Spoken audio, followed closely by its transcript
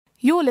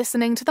You're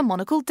listening to the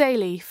Monocle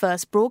Daily,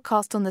 first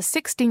broadcast on the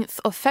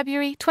 16th of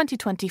February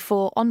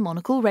 2024 on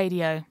Monocle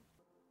Radio.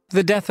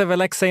 The death of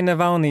Alexei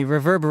Navalny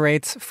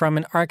reverberates from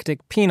an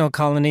Arctic penal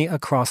colony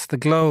across the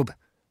globe.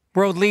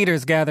 World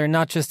leaders gather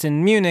not just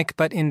in Munich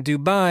but in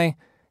Dubai,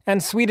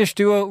 and Swedish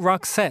duo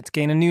Roxette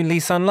gain a new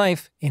lease on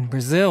life in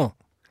Brazil.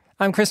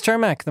 I'm Chris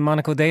Chermak. The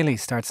Monocle Daily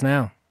starts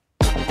now.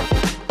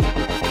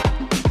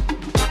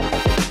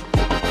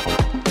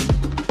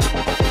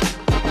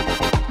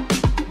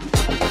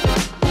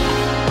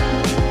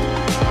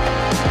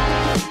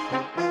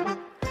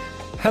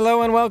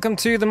 Hello and welcome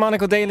to the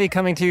Monocle Daily,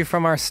 coming to you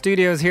from our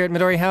studios here at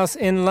Midori House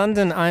in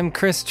London. I'm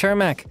Chris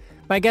Chermak.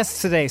 My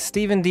guests today,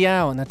 Stephen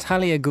Diao,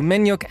 Natalia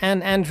Gumenyuk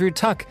and Andrew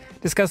Tuck,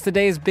 discuss the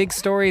day's big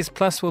stories,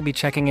 plus we'll be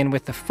checking in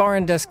with the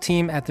foreign desk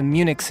team at the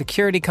Munich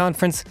Security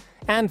Conference,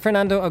 and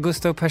Fernando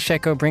Augusto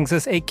Pacheco brings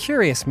us a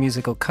curious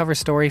musical cover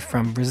story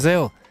from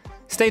Brazil.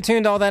 Stay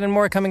tuned, all that and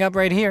more coming up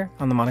right here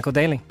on the Monocle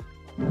Daily.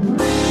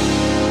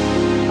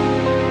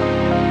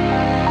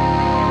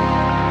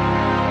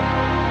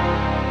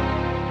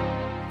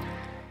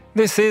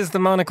 This is the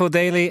Monocle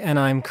Daily, and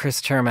I'm Chris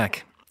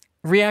Chermak.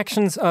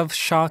 Reactions of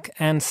shock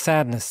and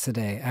sadness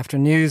today after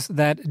news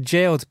that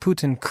jailed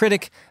Putin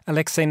critic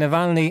Alexei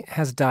Navalny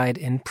has died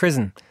in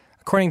prison.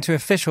 According to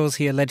officials,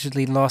 he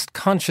allegedly lost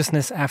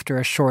consciousness after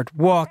a short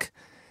walk.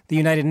 The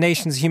United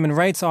Nations Human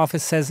Rights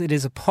Office says it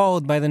is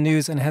appalled by the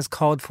news and has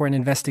called for an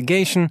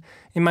investigation.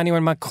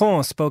 Emmanuel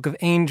Macron spoke of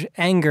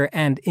anger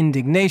and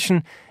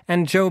indignation,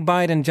 and Joe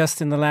Biden,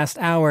 just in the last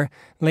hour,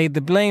 laid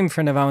the blame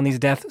for Navalny's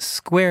death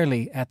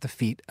squarely at the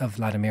feet of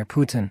Vladimir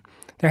Putin.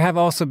 There have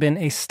also been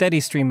a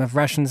steady stream of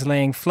Russians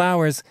laying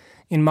flowers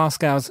in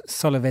Moscow's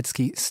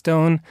Solovetsky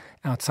Stone,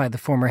 outside the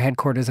former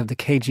headquarters of the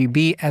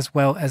KGB, as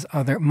well as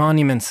other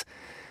monuments.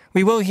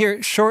 We will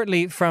hear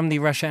shortly from the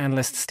Russia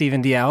analyst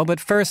Stephen Diao,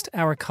 but first,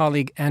 our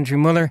colleague Andrew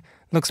Muller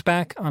looks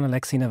back on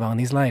Alexei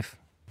Navalny's life.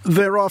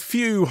 There are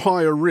few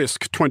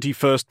higher-risk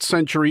 21st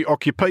century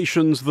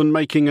occupations than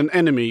making an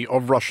enemy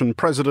of Russian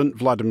President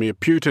Vladimir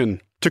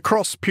Putin. To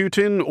cross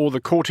Putin, or the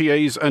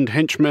courtiers and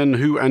henchmen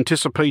who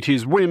anticipate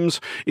his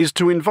whims, is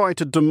to invite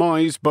a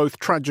demise both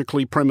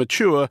tragically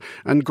premature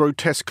and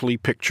grotesquely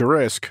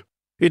picturesque.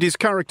 It is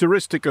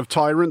characteristic of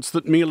tyrants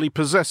that merely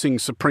possessing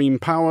supreme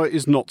power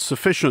is not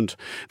sufficient.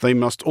 They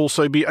must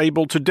also be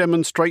able to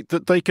demonstrate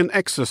that they can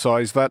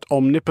exercise that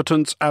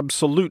omnipotence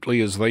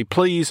absolutely as they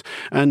please,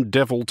 and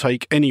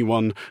devil-take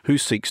anyone who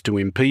seeks to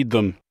impede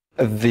them.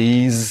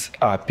 These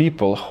are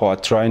people who are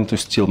trying to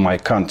steal my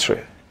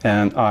country,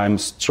 and I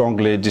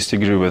strongly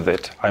disagree with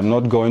it. I'm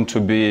not going to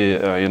be,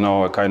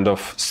 a kind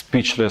of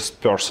speechless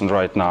person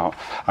right now.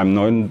 I'm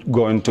not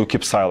going to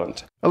keep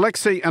silent.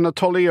 Alexei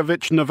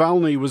Anatolievich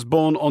Navalny was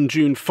born on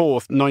June 4,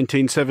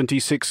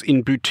 1976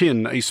 in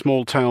Butin, a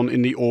small town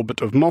in the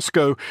orbit of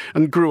Moscow,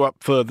 and grew up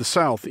further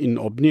south in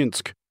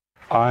Obninsk.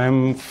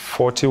 I'm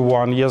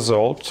 41 years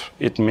old.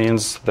 It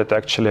means that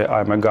actually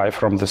I'm a guy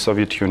from the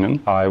Soviet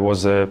Union. I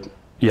was a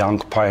young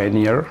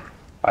pioneer.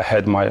 I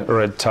had my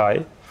red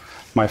tie.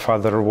 My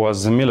father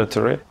was in the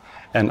military,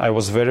 and I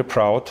was very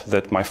proud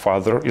that my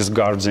father is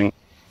guarding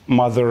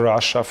Mother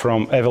Russia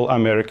from evil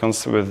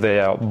Americans with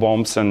their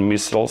bombs and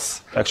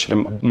missiles.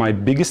 Actually, my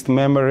biggest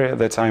memory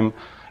that I'm,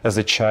 as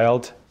a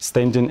child,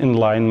 standing in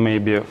line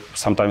maybe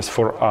sometimes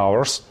for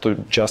hours to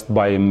just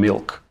buy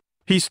milk.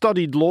 He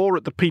studied law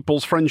at the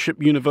People's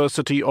Friendship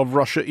University of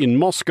Russia in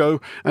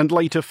Moscow and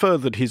later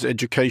furthered his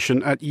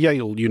education at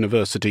Yale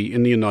University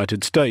in the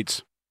United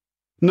States.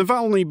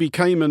 Navalny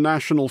became a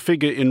national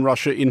figure in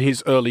Russia in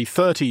his early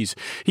 30s.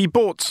 He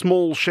bought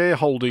small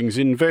shareholdings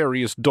in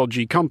various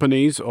dodgy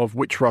companies, of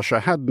which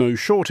Russia had no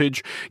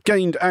shortage,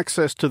 gained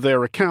access to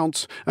their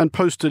accounts, and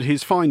posted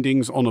his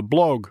findings on a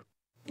blog.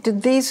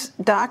 Did these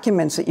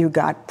documents that you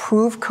got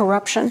prove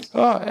corruption?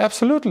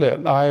 Absolutely.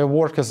 I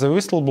work as a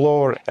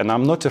whistleblower, and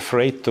I'm not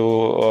afraid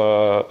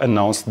to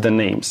announce the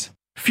names.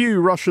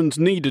 Few Russians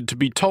needed to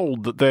be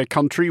told that their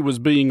country was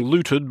being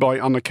looted by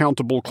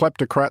unaccountable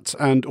kleptocrats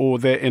and or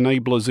their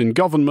enablers in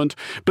government,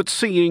 but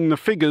seeing the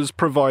figures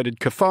provided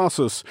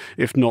catharsis,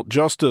 if not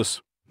justice.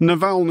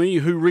 Navalny,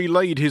 who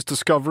relayed his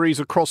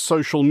discoveries across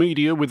social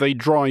media with a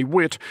dry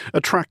wit,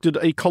 attracted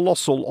a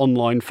colossal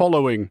online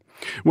following.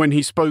 When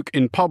he spoke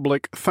in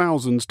public,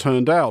 thousands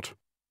turned out.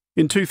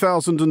 In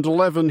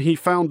 2011, he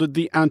founded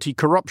the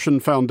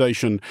Anti-Corruption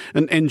Foundation,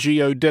 an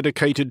NGO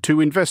dedicated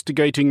to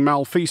investigating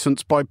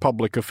malfeasance by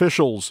public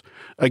officials.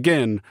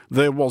 Again,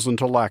 there wasn't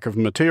a lack of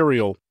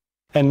material.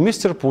 And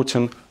Mr.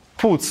 Putin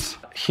puts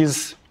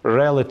his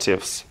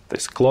relatives,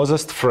 his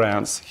closest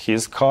friends,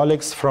 his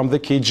colleagues from the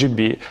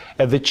KGB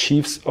as the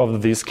chiefs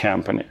of this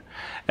company.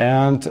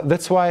 And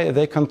that's why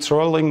they're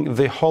controlling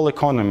the whole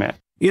economy.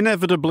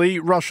 Inevitably,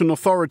 Russian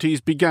authorities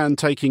began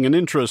taking an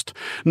interest.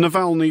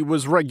 Navalny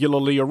was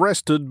regularly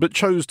arrested, but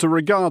chose to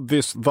regard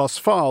this thus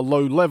far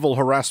low-level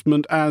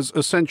harassment as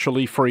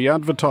essentially free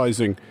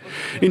advertising.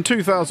 In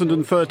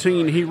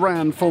 2013, he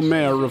ran for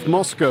mayor of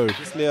Moscow.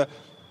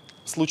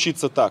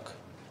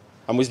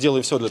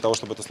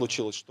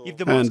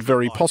 and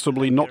very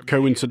possibly not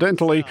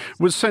coincidentally,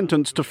 was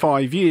sentenced to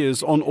 5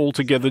 years on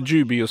altogether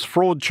dubious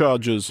fraud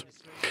charges.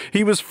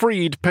 He was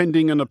freed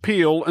pending an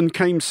appeal and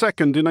came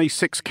second in a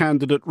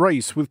 6-candidate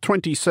race with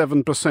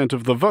 27%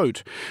 of the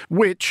vote,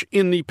 which,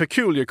 in the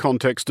peculiar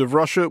context of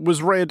Russia,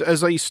 was read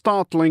as a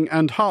startling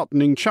and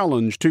heartening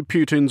challenge to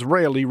Putin's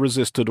rarely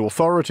resisted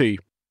authority.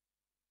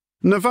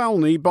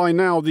 Navalny, by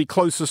now the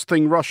closest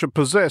thing Russia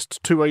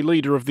possessed to a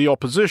leader of the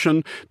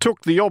opposition,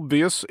 took the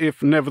obvious,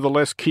 if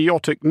nevertheless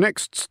chaotic,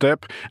 next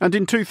step and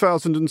in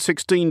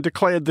 2016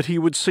 declared that he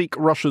would seek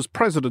Russia's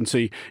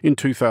presidency in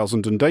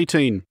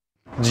 2018.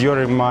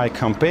 During my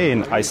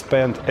campaign, I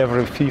spent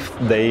every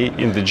 5th day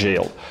in the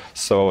jail.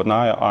 So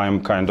now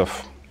I'm kind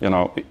of,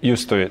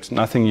 used to it.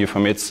 Nothing new for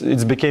me.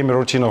 It's became a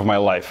routine of my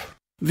life.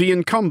 The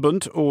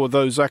incumbent, or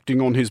those acting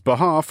on his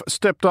behalf,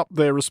 stepped up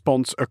their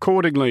response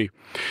accordingly.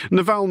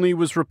 Navalny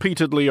was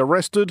repeatedly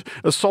arrested,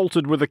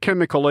 assaulted with a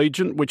chemical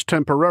agent which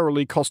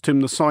temporarily cost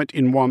him the sight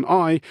in one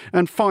eye,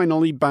 and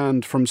finally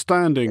banned from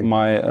standing.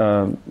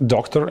 My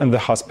doctor in the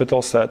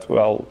hospital said,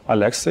 well,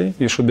 Alexei,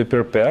 you should be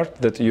prepared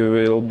that you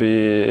will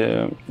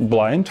be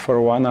blind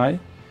for one eye.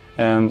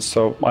 And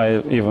so I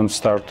even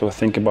start to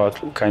think about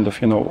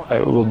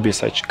I will be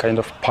such kind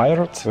of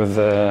pirate with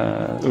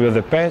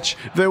a patch.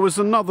 There was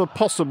another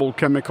possible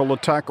chemical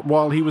attack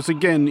while he was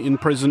again in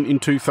prison in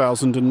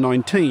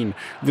 2019,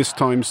 this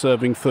time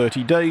serving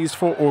 30 days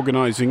for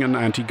organizing an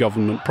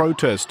anti-government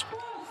protest.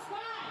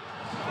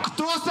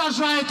 Кто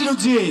сажает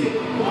людей?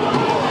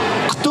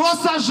 Кто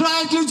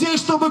сажает людей,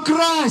 чтобы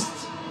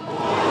красть?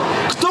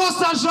 Кто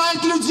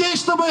сажает людей,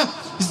 чтобы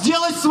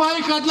сделать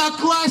своих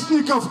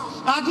одноклассников,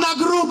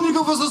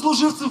 одногруппников и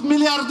сослуживцев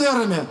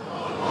миллиардерами?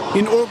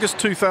 In August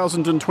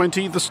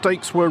 2020, the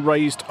stakes were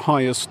raised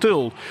higher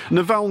still.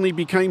 Navalny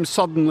became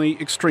suddenly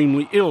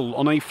extremely ill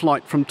on a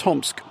flight from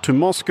Tomsk to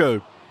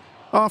Moscow.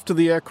 After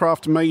the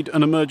aircraft made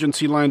an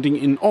emergency landing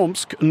in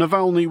Omsk,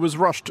 Navalny was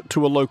rushed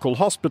to a local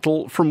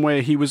hospital from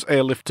where he was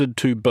airlifted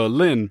to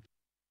Berlin.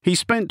 He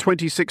spent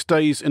 26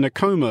 days in a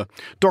coma.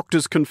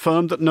 Doctors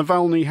confirmed that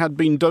Navalny had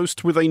been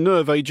dosed with a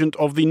nerve agent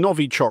of the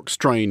Novichok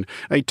strain,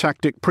 a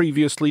tactic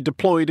previously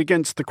deployed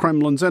against the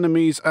Kremlin's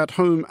enemies at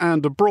home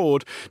and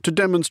abroad to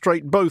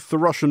demonstrate both the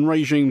Russian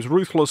regime's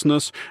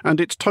ruthlessness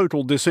and its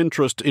total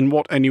disinterest in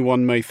what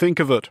anyone may think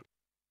of it.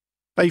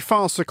 A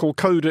farcical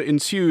coda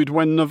ensued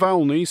when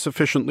Navalny,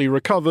 sufficiently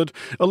recovered,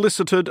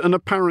 elicited an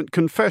apparent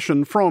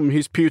confession from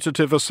his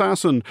putative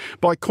assassin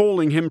by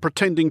calling him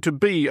pretending to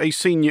be a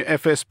senior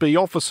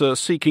FSB officer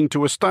seeking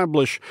to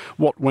establish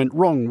what went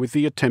wrong with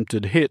the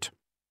attempted hit.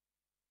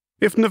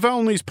 If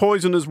Navalny's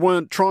poisoners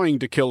weren't trying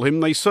to kill him,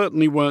 they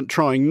certainly weren't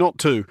trying not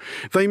to.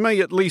 They may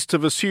at least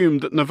have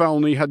assumed that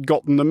Navalny had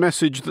gotten the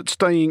message that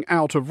staying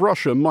out of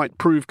Russia might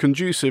prove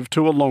conducive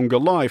to a longer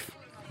life.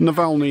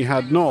 Navalny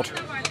had not.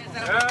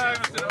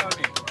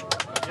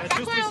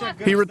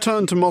 He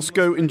returned to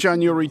Moscow in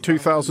January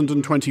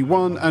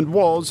 2021 and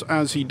was,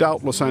 as he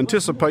doubtless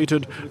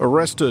anticipated,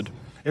 arrested.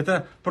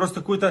 Это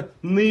просто какой-то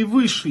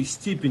наивысшей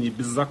степени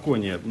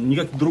беззакония.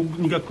 Никак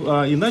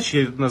иначе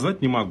я это назвать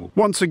не могу.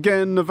 Once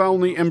again,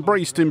 Navalny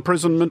embraced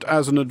imprisonment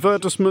as an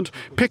advertisement,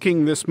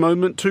 picking this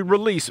moment to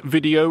release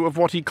video of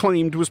what he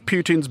claimed was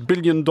Putin's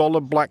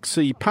billion-dollar Black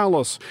Sea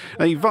palace,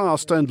 a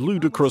vast and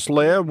ludicrous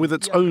lair with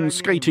its own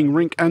skating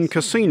rink and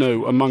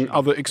casino, among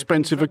other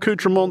expensive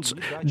accoutrements,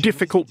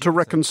 difficult to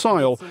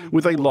reconcile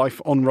with a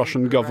life on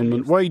Russian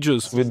government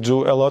wages. We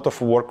do a lot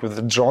of work with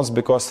the drones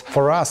because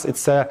for us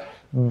it's a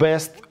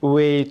best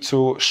way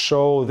to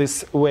show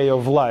this way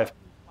of life.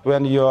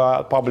 When you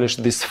publish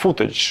this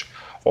footage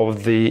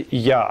of the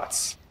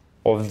yachts,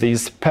 of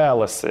these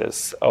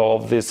palaces,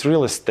 of this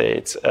real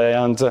estate,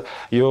 and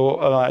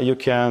you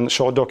can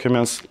show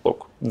documents,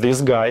 look, this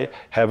guy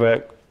have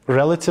a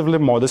relatively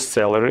modest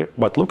salary,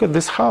 but look at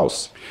this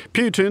house.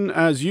 Putin,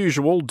 as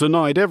usual,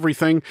 denied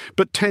everything,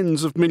 but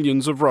tens of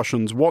millions of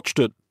Russians watched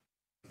it.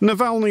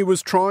 Navalny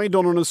was tried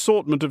on an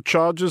assortment of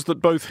charges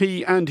that both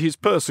he and his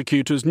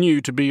persecutors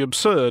knew to be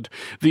absurd,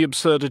 the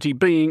absurdity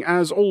being,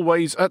 as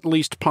always, at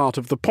least part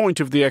of the point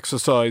of the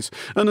exercise,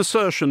 an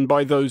assertion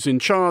by those in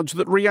charge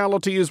that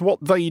reality is what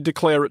they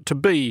declare it to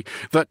be,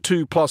 that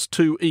 2 +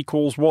 2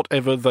 =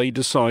 whatever they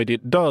decide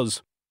it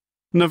does.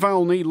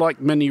 Navalny, like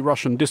many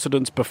Russian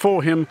dissidents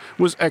before him,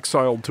 was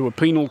exiled to a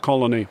penal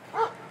colony.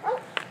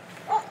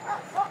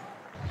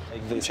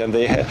 And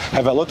they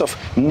have a lot of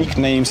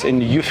nicknames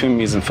and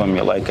euphemism for me,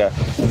 like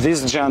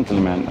this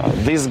gentleman,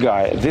 this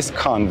guy, this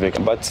convict.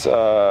 But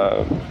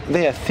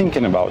they are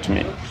thinking about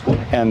me,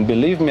 and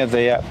believe me,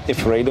 they are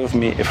afraid of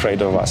me,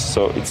 afraid of us.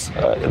 So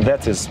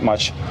that is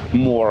much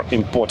more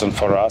important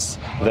for us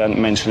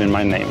than mentioning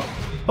my name.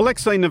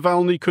 Alexei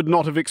Navalny could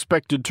not have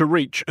expected to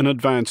reach an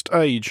advanced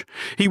age.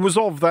 He was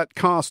of that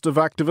caste of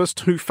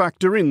activists who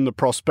factor in the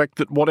prospect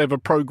that whatever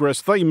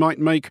progress they might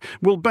make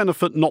will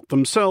benefit not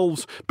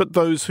themselves, but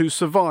those who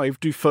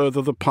survive to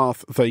further the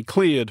path they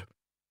cleared.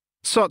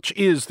 Such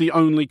is the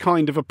only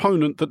kind of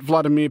opponent that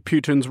Vladimir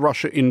Putin's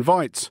Russia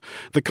invites,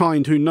 the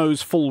kind who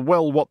knows full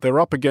well what they're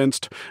up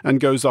against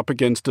and goes up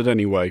against it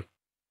anyway.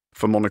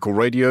 For Monocle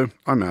Radio,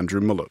 I'm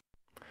Andrew Muller.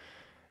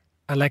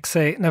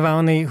 Alexei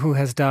Navalny, who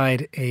has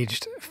died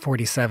aged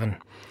 47.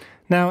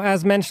 Now,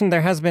 as mentioned,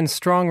 there has been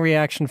strong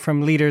reaction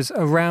from leaders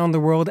around the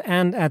world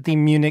and at the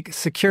Munich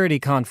Security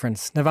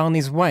Conference.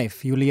 Navalny's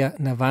wife, Yulia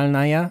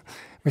Navalnaya,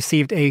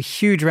 received a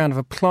huge round of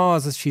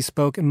applause as she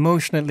spoke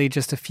emotionally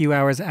just a few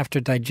hours after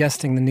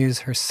digesting the news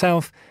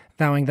herself,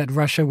 vowing that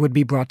Russia would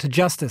be brought to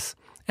justice.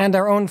 And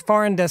our own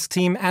foreign desk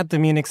team at the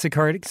Munich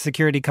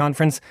Security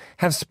Conference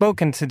have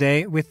spoken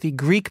today with the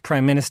Greek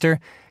Prime Minister,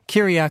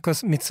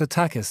 Kyriakos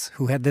Mitsotakis,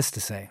 who had this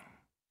to say.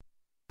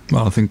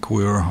 Well, I think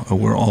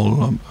we're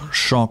all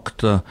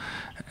shocked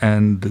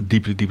and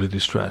deeply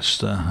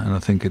distressed, and I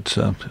think it's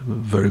a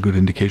very good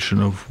indication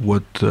of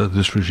what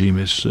this regime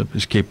is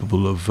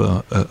capable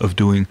of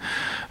doing,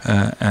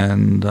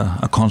 and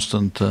a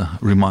constant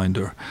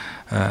reminder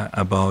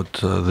about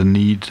the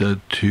need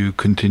to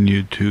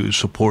continue to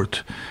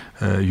support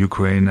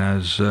Ukraine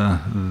as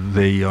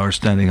they are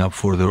standing up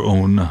for their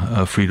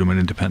own freedom and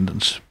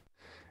independence.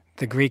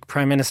 The Greek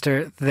Prime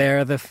Minister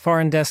there. The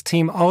Foreign Desk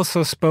team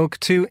also spoke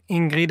to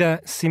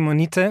Ingrida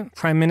Šimonytė,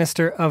 Prime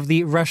Minister of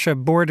the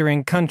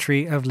Russia-bordering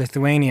country of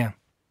Lithuania.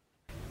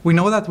 We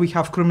know that we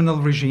have criminal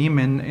regime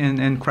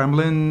in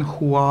Kremlin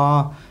who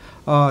are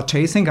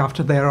chasing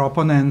after their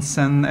opponents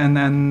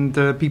and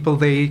people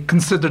they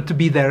consider to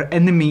be their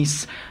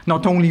enemies,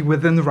 not only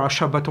within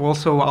Russia but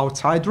also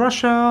outside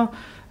Russia,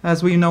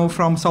 as we know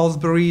from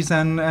Salisbury's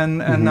and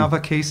other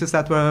cases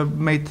that were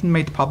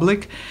made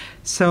public.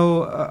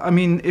 So, I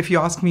mean, if you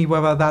ask me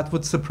whether that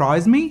would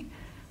surprise me,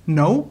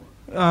 no.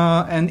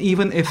 And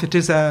even if it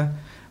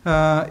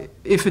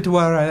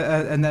were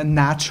a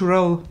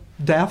natural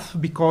death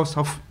because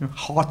of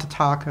heart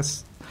attack,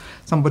 as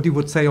somebody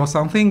would say, or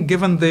something,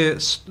 given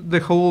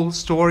the whole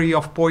story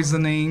of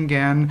poisoning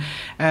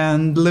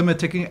and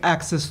limiting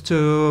access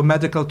to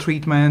medical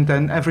treatment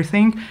and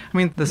everything, I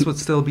mean, this would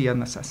still be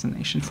an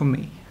assassination for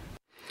me.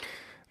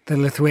 The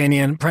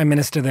Lithuanian Prime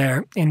Minister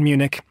there in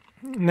Munich.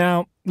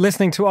 Now,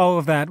 listening to all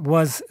of that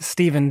was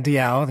Stephen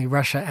Diao, the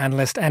Russia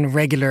analyst and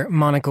regular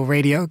Monocle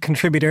Radio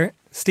contributor.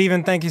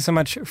 Stephen, thank you so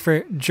much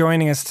for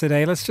joining us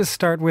today. Let's just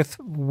start with,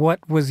 what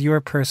was your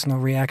personal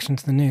reaction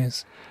to the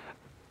news?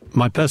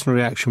 My personal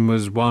reaction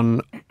was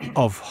one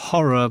of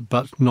horror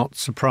but not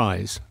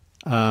surprise.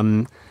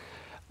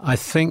 I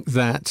think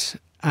that,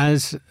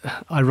 as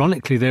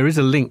ironically, there is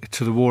a link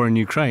to the war in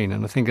Ukraine,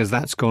 and I think as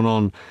that's gone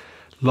on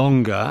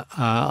longer,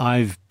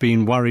 I've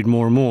been worried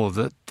more and more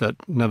that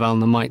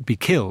Navalny might be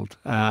killed.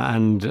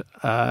 And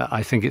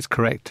I think it's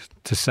correct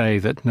to say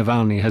that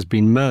Navalny has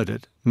been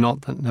murdered,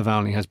 not that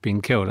Navalny has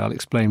been killed. I'll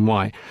explain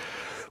why.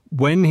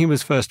 When he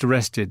was first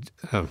arrested,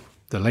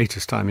 the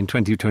latest time in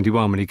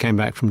 2021, when he came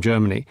back from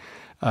Germany,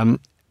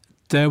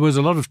 there was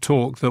a lot of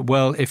talk that,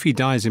 well, if he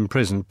dies in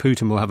prison,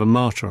 Putin will have a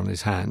martyr on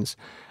his hands.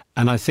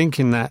 And I think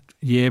in that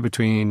year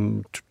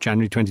between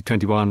January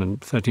 2021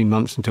 and 13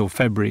 months until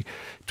February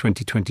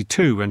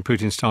 2022, when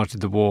Putin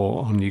started the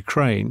war on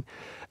Ukraine,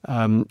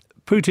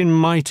 Putin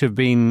might have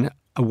been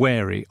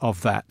wary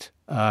of that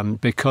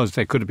because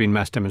there could have been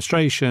mass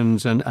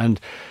demonstrations and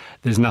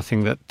there's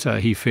nothing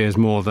that he fears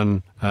more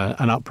than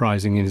an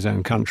uprising in his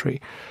own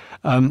country.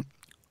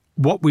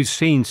 What we've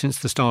seen since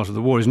the start of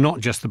the war is not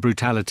just the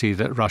brutality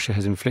that Russia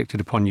has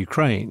inflicted upon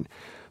Ukraine,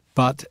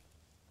 but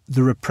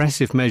the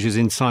repressive measures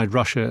inside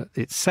Russia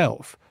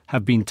itself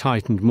have been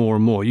tightened more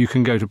and more. You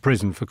can go to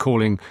prison for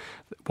calling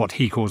what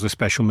he calls a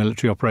special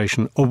military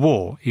operation a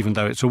war, even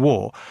though it's a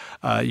war.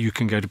 You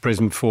can go to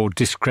prison for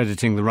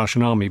discrediting the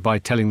Russian army by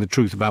telling the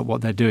truth about what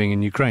they're doing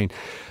in Ukraine.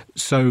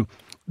 So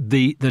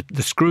the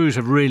screws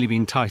have really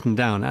been tightened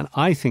down. And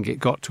I think it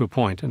got to a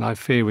point, and I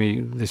fear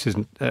this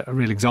isn't a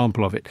real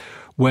example of it,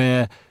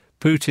 where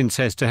Putin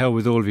says, to hell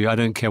with all of you, I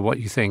don't care what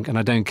you think, and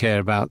I don't care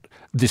about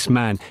this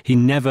man. He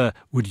never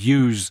would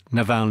use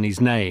Navalny's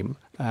name.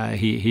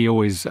 He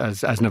always,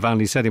 as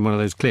Navalny said in one of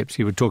those clips,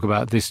 he would talk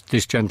about this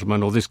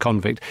gentleman or this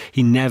convict.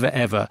 He never,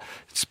 ever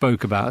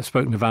spoke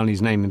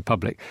Navalny's name in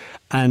public.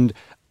 And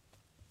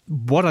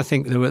what I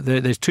think,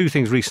 there's two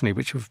things recently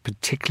which were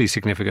particularly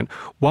significant.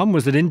 One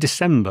was that in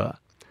December,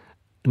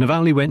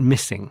 Navalny went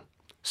missing.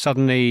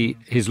 Suddenly,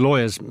 his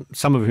lawyers,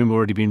 some of whom had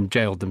already been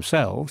jailed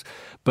themselves,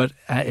 but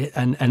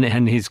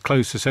and his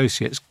close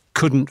associates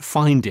couldn't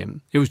find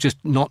him. It was just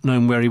not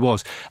known where he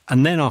was.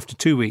 And then after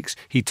 2 weeks,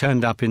 he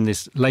turned up in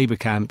this labour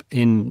camp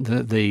in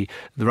the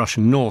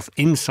Russian north,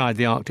 inside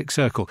the Arctic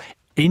Circle.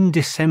 In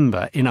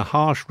December, in a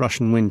harsh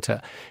Russian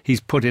winter, he's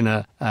put in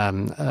a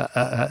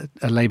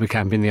labour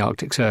camp in the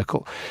Arctic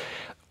Circle.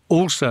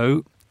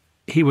 Also,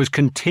 he was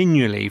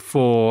continually,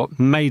 for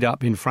made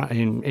up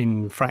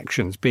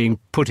infractions, being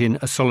put in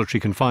a solitary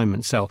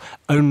confinement cell.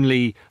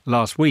 Only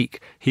last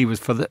week he was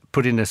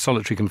put in a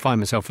solitary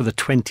confinement cell for the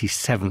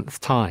 27th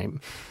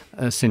time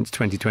since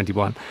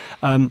 2021.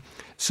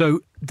 So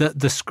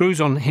the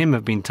screws on him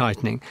have been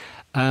tightening.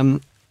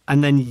 And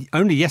And then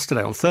only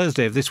yesterday, on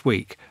Thursday of this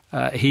week,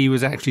 he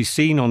was actually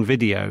seen on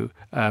video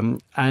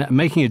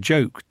making a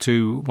joke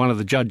to one of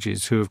the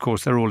judges, who, of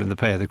course, they're all in the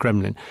pay of the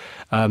Kremlin,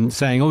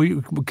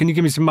 saying, can you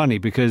give me some money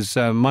because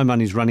my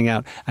money's running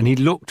out? And he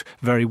looked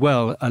very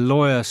well. A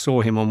lawyer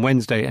saw him on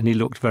Wednesday and he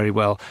looked very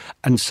well.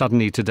 And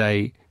suddenly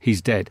today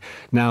he's dead.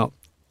 Now,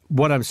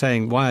 what I'm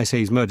saying, why I say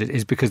he's murdered,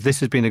 is because this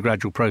has been a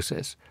gradual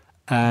process.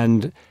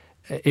 And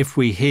if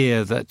we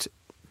hear that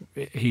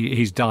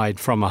he's died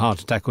from a heart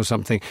attack or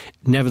something,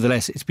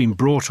 nevertheless, it's been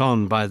brought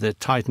on by the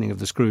tightening of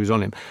the screws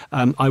on him.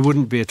 I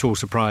wouldn't be at all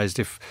surprised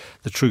if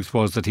the truth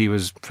was that he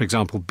was, for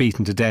example,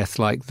 beaten to death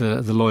like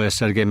the lawyer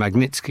Sergei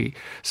Magnitsky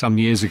some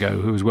years ago,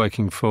 who was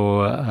working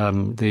for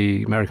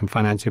the American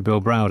financier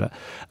Bill Browder.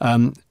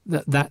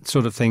 That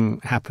sort of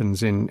thing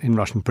happens in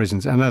Russian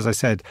prisons. And as I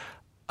said,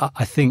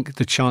 I think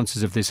the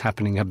chances of this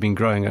happening have been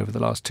growing over the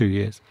last 2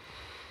 years.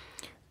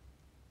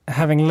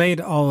 Having laid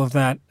all of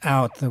that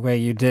out the way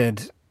you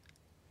did,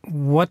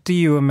 what do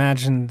you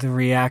imagine the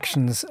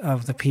reactions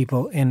of the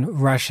people in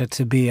Russia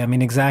to be? I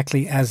mean,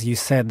 exactly as you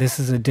said, this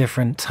is a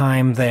different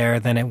time there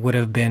than it would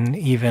have been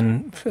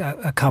even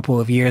a couple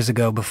of years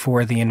ago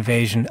before the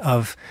invasion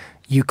of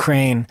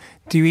Ukraine.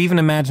 Do you even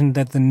imagine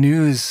that the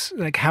news,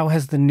 how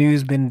has the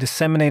news been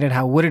disseminated?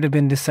 How would it have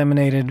been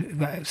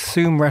disseminated? I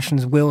assume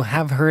Russians will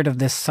have heard of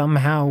this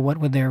somehow. What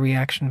would their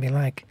reaction be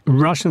like?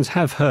 Russians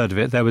have heard of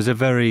it. There was a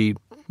very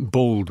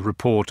bold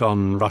report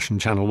on Russian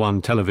Channel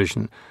 1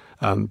 television,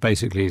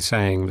 basically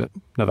saying that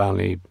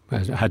Navalny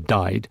had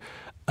died.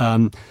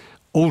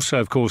 Also,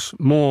 of course,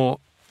 more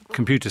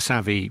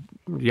computer-savvy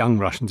young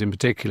Russians in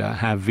particular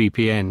have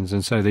VPNs,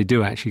 and so they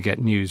do actually get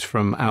news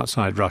from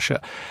outside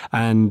Russia.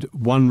 And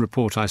one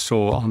report I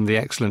saw on the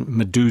excellent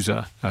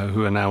Medusa,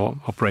 who are now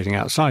operating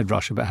outside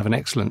Russia but have an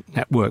excellent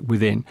network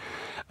within,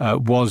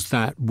 was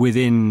that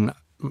within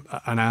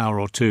an hour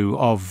or two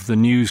of the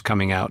news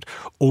coming out,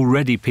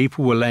 already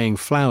people were laying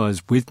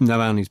flowers with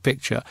Navalny's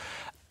picture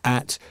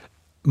at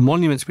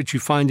monuments which you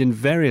find in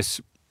various,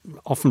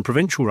 often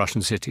provincial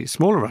Russian cities,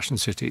 smaller Russian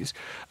cities,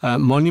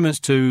 monuments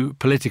to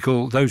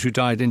those who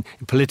died in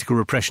political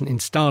repression in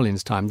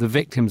Stalin's time, the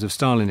victims of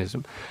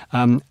Stalinism.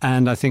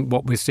 And I think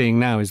what we're seeing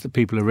now is that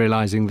people are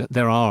realizing that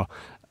there are,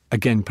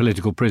 again,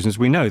 political prisoners.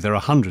 We know there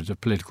are hundreds of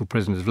political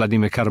prisoners.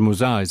 Vladimir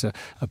Karamurza is a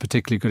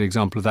particularly good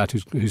example of that,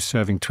 who's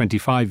serving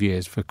 25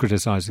 years for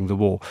criticising the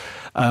war.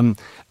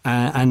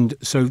 And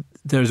so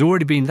there's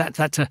already been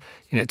that's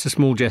it's a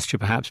small gesture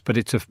perhaps, but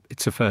it's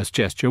a first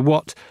gesture.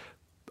 What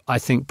I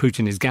think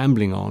Putin is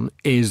gambling on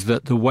is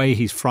that the way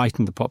he's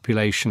frightened the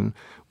population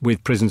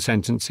with prison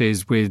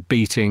sentences, with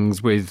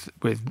beatings, with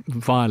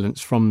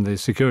violence from the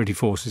security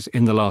forces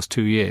in the last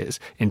 2 years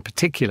in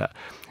particular,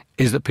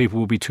 is that people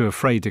will be too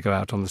afraid to go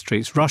out on the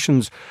streets.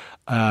 Russians,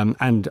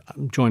 and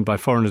joined by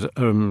foreigners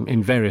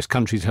in various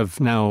countries, have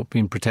now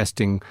been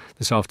protesting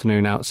this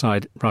afternoon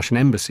outside Russian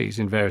embassies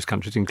in various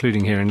countries,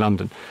 including here in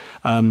London.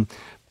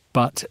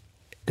 But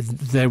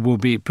there will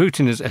be...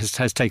 Putin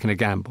has taken a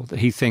gamble, that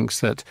he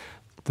thinks that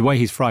the way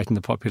he's frightened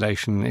the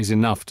population is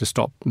enough to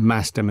stop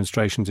mass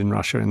demonstrations in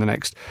Russia in the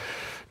next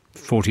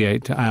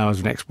 48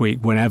 hours, next week,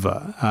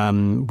 whenever.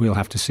 We'll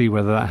have to see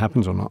whether that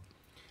happens or not.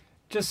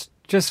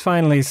 Just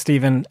finally,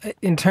 Stephen,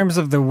 in terms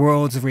of the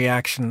world's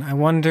reaction, I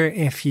wonder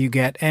if you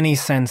get any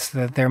sense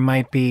that there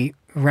might be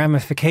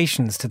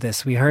ramifications to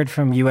this. We heard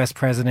from U.S.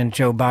 President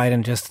Joe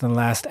Biden just in the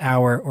last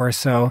hour or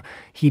so.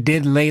 He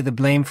did lay the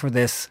blame for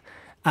this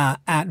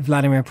at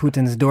Vladimir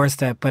Putin's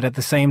doorstep, but at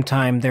the same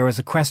time, there was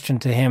a question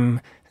to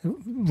him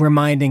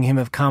reminding him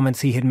of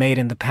comments he had made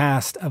in the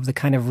past of the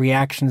kind of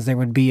reactions there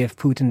would be if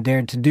Putin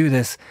dared to do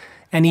this.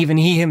 And even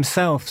he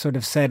himself sort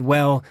of said,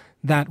 well,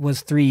 that was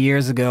 3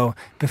 years ago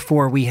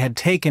before we had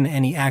taken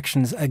any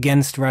actions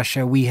against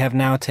Russia. We have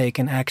now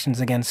taken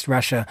actions against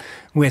Russia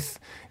with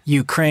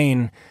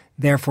Ukraine,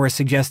 therefore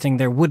suggesting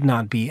there would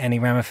not be any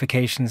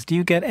ramifications. Do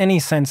you get any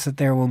sense that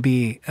there will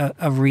be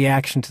a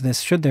reaction to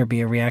this? Should there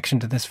be a reaction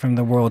to this from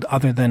the world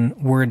other than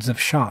words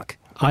of shock?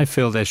 I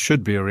feel there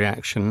should be a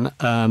reaction.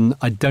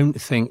 I don't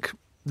think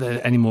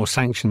that any more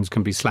sanctions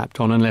can be slapped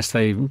on unless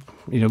they,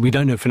 we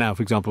don't know for now,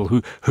 for example,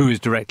 who is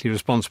directly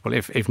responsible.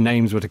 If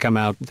names were to come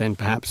out, then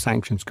perhaps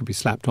sanctions could be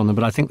slapped on them.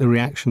 But I think the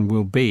reaction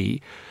will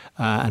be,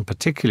 and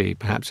particularly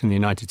perhaps in the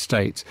United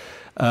States,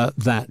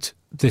 that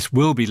this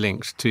will be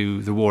linked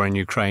to the war in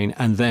Ukraine,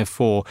 and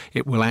therefore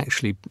it will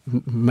actually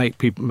make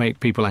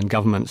people and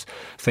governments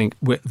think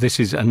this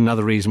is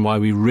another reason why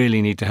we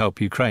really need to help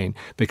Ukraine,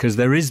 because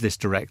there is this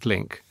direct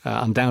link,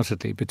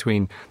 undoubtedly,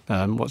 between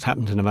what's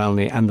happened to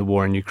Navalny and the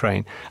war in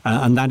Ukraine.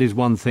 And that is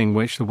one thing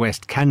which the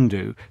West can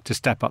do to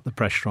step up the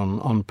pressure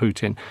on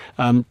Putin.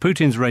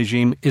 Putin's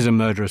regime is a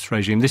murderous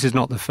regime. This is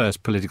not the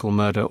first political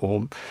murder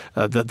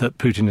that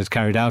Putin has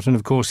carried out. And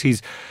of course,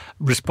 he's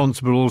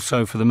responsible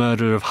also for the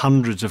murder of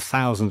hundreds of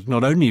thousands,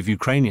 not only of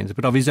Ukrainians,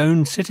 but of his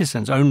own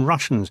citizens, own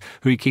Russians,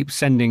 who he keeps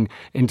sending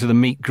into the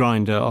meat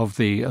grinder of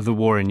the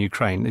war in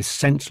Ukraine, this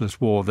senseless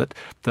war that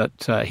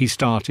he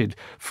started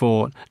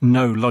for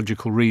no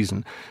logical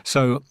reason.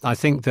 So I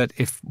think that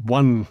if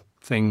one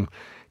thing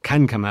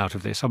can come out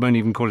of this, I won't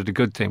even call it a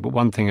good thing, but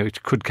one thing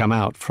that could come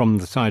out from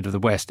the side of the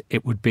West,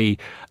 it would be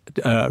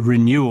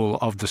renewal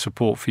of the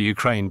support for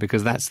Ukraine,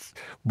 because that's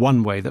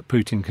one way that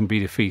Putin can be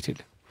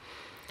defeated.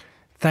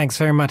 Thanks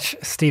very much,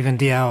 Stephen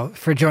Dial,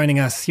 for joining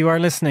us. You are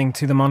listening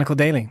to the Monocle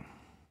Daily.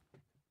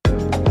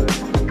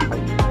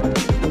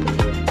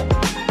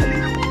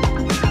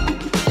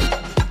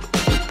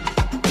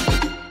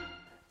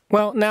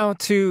 Well, now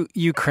to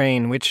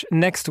Ukraine, which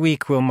next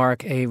week will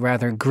mark a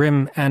rather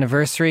grim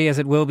anniversary, as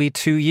it will be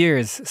 2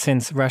 years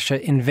since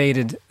Russia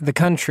invaded the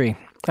country.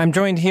 I'm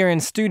joined here in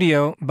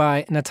studio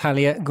by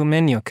Natalia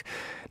Gumenyuk.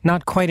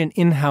 Not quite an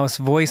in-house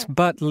voice,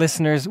 but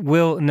listeners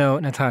will know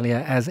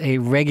Natalia as a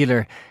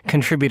regular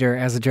contributor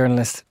as a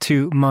journalist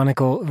to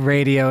Monocle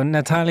Radio.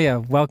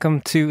 Natalia,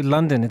 welcome to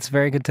London. It's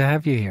very good to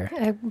have you here.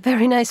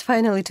 Very nice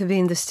finally to be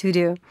in the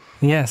studio.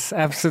 Yes,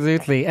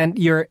 absolutely. And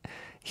you're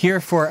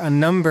here for a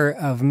number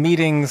of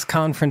meetings,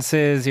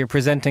 conferences. You're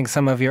presenting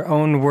some of your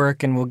own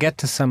work, and we'll get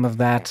to some of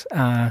that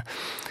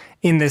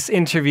in this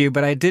interview.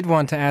 But I did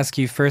want to ask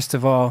you, first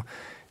of all,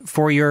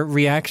 for your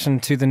reaction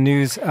to the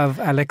news of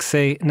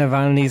Alexei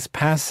Navalny's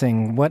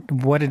passing. What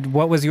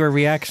was your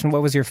reaction?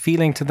 What was your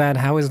feeling to that?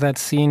 How is that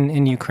seen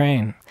in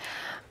Ukraine?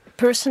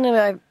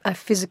 Personally, I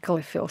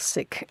physically feel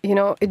sick.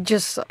 It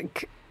just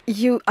like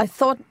I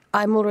thought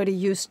I'm already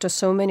used to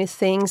so many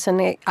things,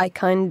 and I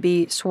can't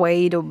be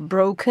swayed or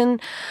broken.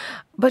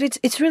 But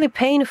it's really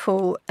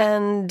painful.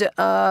 And,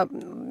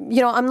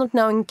 I'm not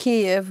now in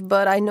Kiev,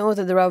 but I know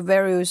that there are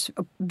various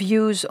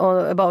views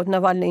about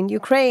Navalny in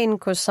Ukraine,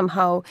 because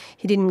somehow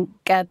he didn't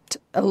get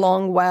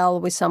along well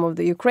with some of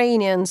the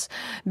Ukrainians,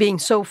 being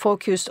so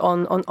focused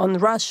on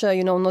Russia,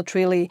 not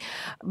really.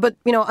 But,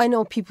 I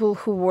know people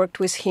who worked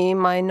with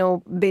him. I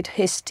know a bit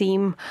his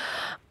team.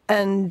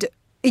 And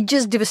it's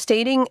just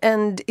devastating,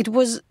 and it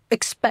was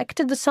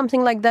expected that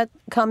something like that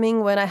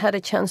coming when I had a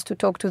chance to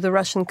talk to the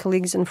Russian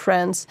colleagues and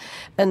friends,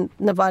 and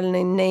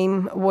Navalny's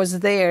name was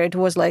there. It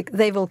was like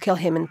they will kill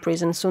him in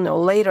prison sooner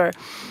or later.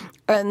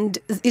 And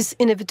this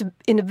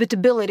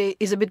inevitability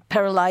is a bit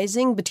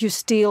paralyzing, but you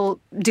still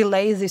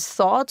delay these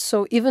thoughts.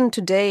 So even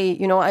today,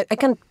 I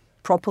can't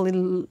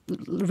properly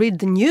read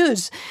the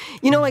news,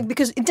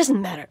 because it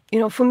doesn't matter.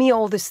 For me,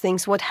 all these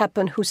things, what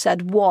happened, who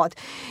said what.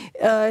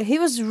 He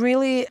was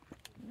really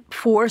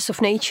force of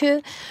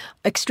nature,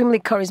 extremely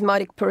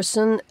charismatic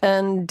person,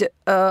 and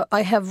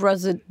I have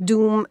rather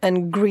doom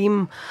and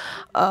grim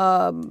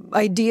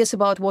ideas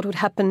about what would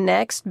happen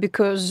next,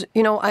 because,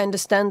 I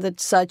understand that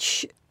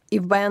such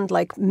event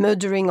like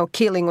murdering or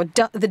killing or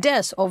the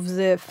death of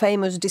the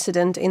famous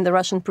dissident in the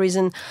Russian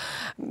prison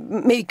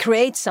may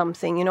create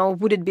something,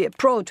 would it be a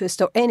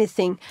protest or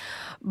anything,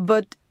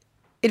 but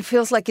it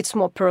feels like it's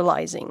more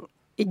paralyzing.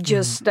 It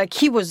just, like,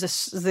 he was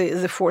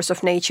the force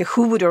of nature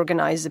who would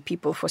organize the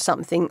people for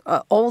something.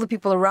 All the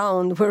people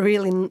around were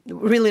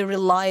really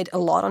relied a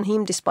lot on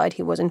him, despite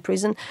he was in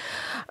prison.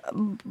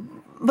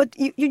 But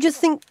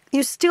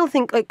you still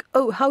think, like,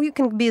 oh, how you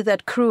can be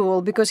that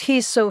cruel because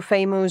he's so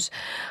famous,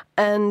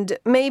 and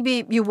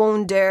maybe you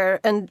won't dare.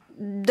 And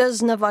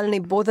does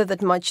Navalny bother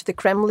that much the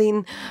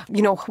Kremlin?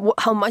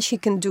 How much he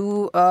can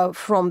do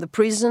from the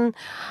prison?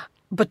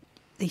 But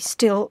he's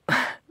still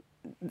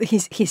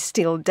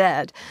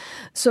dead.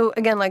 So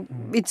again, like,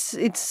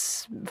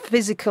 it's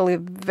physically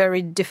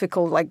very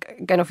difficult.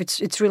 Like, kind of,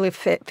 it's really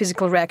a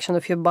physical reaction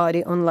of your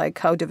body on like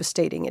how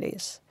devastating it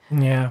is.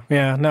 Yeah,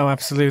 no,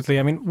 absolutely.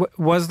 I mean,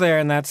 was there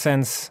in that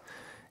sense?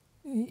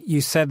 You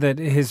said that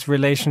his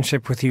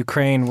relationship with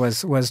Ukraine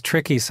was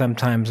tricky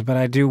sometimes, but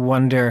I do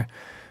wonder,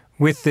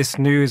 with this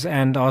news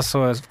and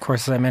also, of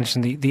course, as I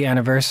mentioned, the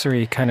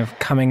anniversary kind of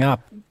coming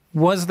up,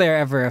 was there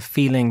ever a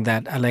feeling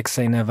that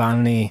Alexei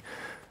Navalny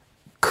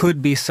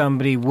could be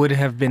somebody, would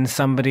have been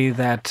somebody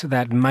that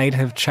might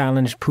have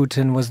challenged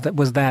Putin?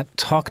 Was that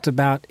talked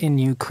about in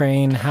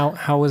Ukraine?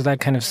 How was that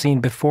kind of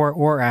seen before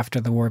or after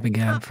the war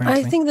began,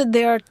 frankly? I think that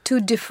there are two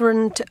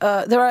different,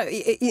 there are,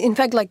 in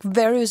fact, like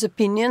various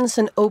opinions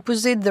and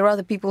opposite. There are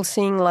the people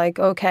saying like,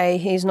 okay,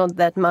 he's not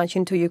that much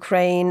into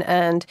Ukraine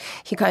and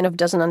he kind of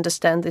doesn't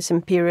understand this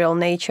imperial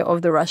nature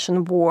of the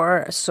Russian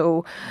war.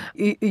 So,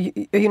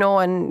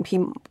 and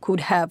he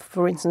could have,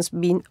 for instance,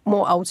 been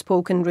more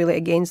outspoken really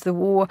against the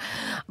war.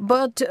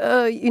 But,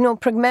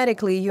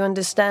 pragmatically, you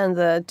understand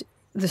that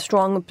the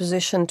strong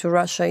opposition to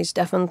Russia is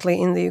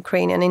definitely in the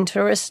Ukrainian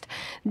interest,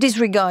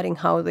 disregarding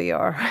how they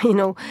are.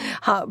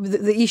 How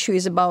the issue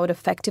is about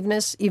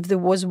effectiveness. If there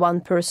was one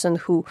person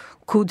who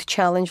could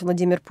challenge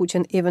Vladimir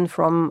Putin even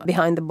from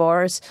behind the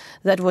bars,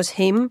 that was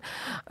him.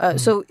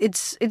 So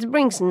it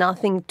brings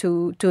nothing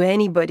to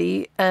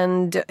anybody.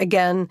 And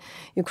again,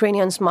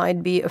 Ukrainians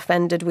might be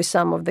offended with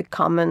some of the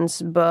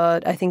comments,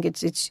 but I think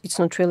it's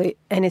not really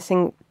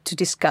anything to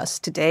discuss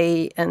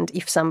today. And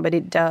if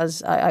somebody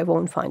does, I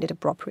won't find it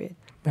appropriate.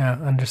 Yeah,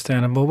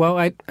 understandable. Well,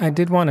 I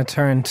did want to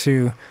turn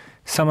to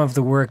some of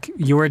the work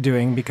you're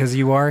doing, because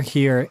you are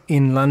here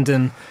in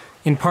London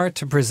in part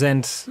to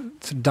present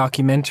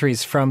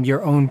documentaries from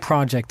your own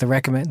project, the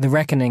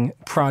Reckoning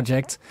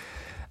Project.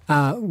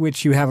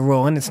 which you have a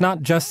role in. It's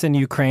not just in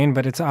Ukraine,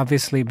 but it's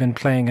obviously been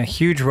playing a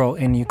huge role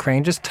in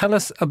Ukraine. Just tell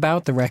us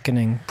about the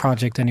Reckoning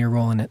project and your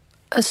role in it.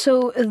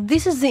 So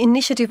this is the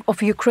initiative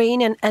of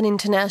Ukrainian and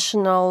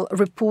international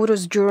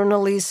reporters,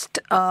 journalists,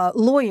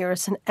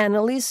 lawyers and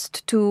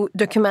analysts to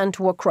document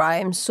war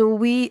crimes. So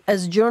we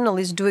as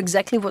journalists do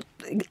exactly what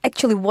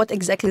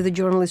exactly the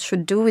journalists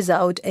should do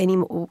without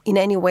in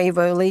any way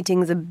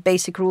violating the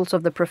basic rules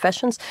of the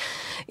professions.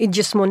 It's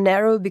just more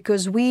narrow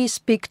because we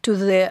speak to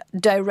the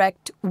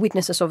direct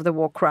witnesses of the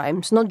war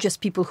crimes, not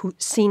just people who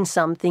seen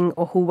something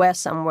or who were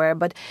somewhere,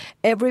 but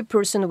every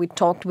person we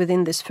talked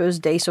within these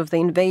first days of the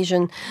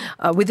invasion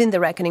within the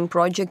Reckoning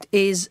Project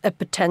is a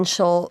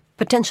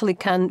potentially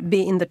can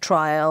be in the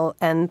trial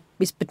and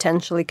is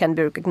potentially can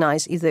be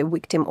recognized either a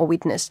victim or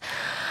witness.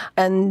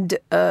 And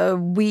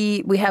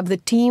we have the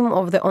team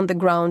of the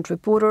on-the-ground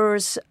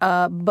reporters,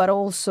 but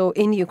also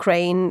in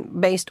Ukraine,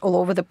 based all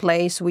over the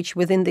place, which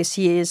within these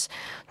years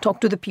talk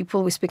to the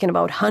people. We're speaking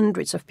about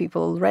hundreds of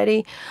people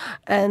already.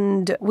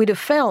 And we do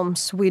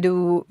films, we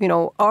do,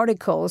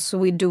 articles,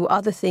 we do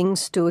other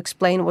things to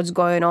explain what's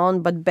going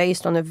on, but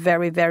based on a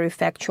very, very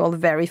factual,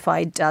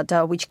 verified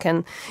data, which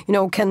can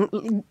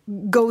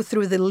go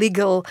through the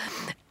legal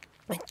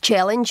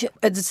challenge.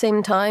 At the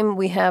same time,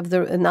 we have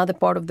another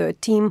part of the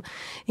team,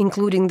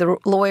 including the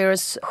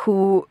lawyers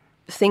who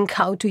think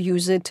how to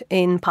use it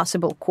in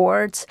possible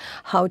courts,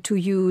 how to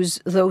use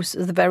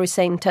the very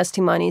same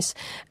testimonies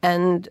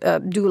and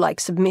do like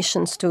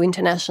submissions to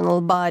international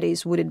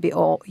bodies, would it be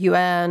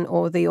UN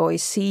or the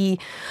OSCE.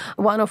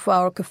 One of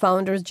our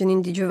co-founders,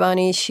 Janine Di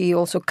Giovanni, she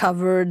also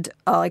covered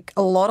like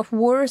a lot of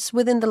wars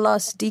within the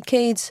last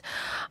decades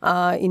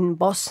in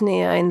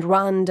Bosnia, in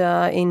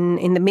Rwanda,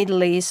 in the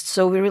Middle East.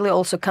 So we're really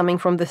also coming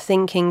from the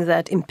thinking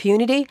that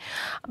impunity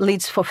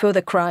leads for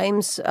further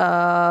crimes.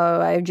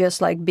 I just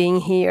like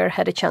being here,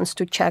 had a chance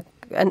to check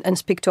and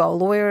speak to our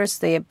lawyers.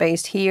 They are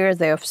based here.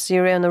 They're of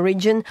Syrian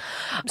origin.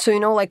 So,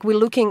 we're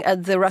looking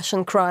at the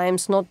Russian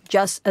crimes, not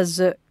just as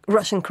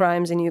Russian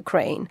crimes in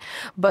Ukraine,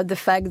 but the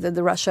fact that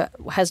the Russia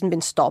hasn't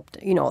been stopped,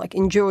 like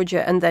in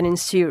Georgia and then in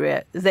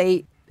Syria.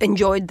 They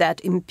enjoyed that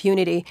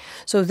impunity.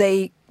 So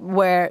they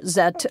were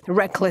that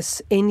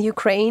reckless in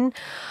Ukraine.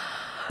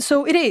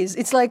 So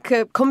it's like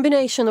a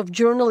combination of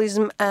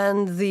journalism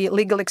and the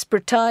legal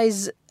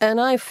expertise. And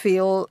I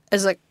feel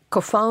as a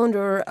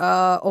co-founder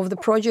of the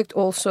project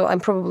also, I'm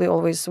probably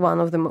always one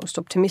of the most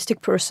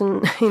optimistic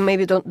person.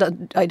 Maybe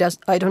I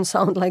don't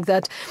sound like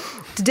that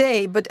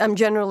today, but I'm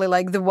generally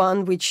like the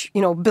one which,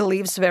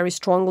 believes very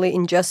strongly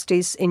in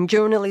justice, in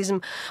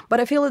journalism. But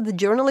I feel that the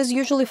journalists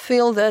usually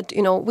feel that,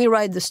 we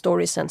write the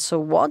stories and so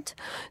what?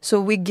 So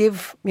we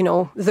give,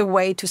 the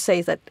way to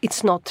say that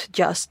it's not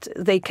just,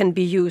 they can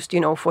be used,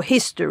 for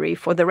history,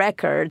 for the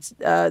records.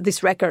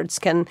 These records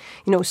can,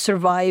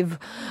 survive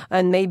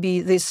and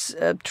maybe this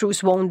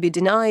truth won't be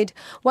denied,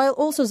 while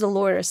also the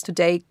lawyers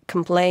today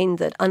complain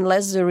that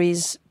unless there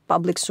is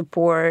public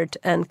support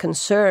and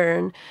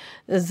concern,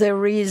 there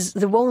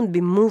won't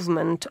be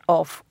movement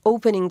of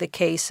opening the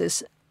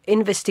cases,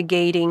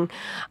 investigating.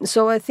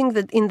 So I think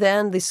that in the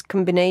end, this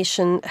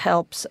combination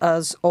helps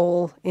us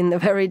all in the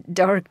very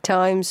dark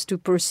times to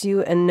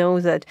pursue and know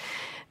that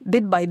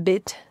bit by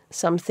bit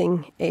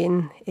something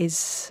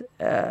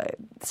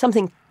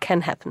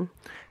can happen.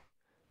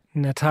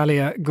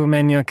 Natalia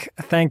Gumenyuk,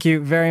 thank you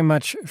very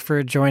much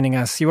for joining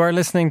us. You are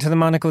listening to the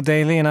Monocle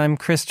Daily, and I'm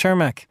Chris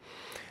Chermak.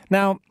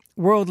 Now,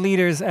 world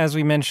leaders, as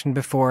we mentioned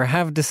before,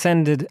 have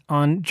descended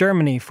on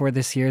Germany for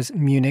this year's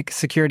Munich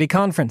Security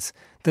Conference,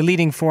 the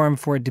leading forum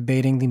for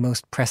debating the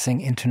most pressing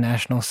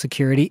international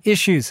security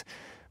issues.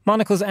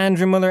 Monocle's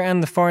Andrew Muller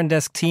and the Foreign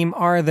Desk team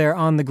are there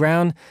on the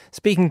ground,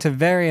 speaking to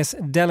various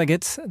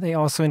delegates. They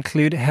also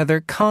include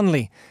Heather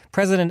Conley,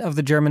 president of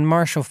the German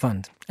Marshall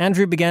Fund.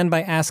 Andrew began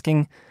by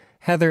asking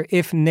Heather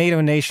if NATO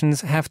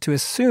nations have to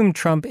assume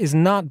Trump is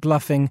not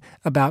bluffing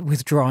about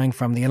withdrawing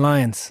from the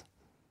alliance.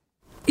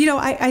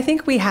 I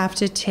think we have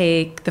to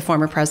take the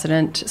former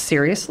president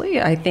seriously.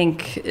 I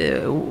think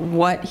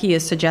what he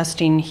is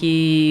suggesting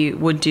he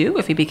would do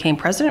if he became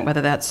president,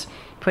 whether that's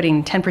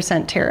putting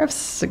 10%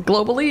 tariffs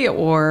globally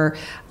or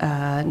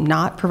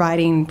not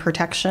providing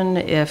protection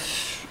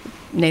if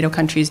NATO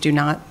countries do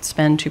not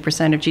spend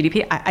 2% of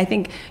GDP. I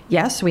think,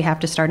 yes, we have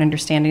to start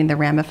understanding the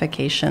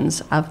ramifications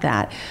of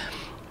that.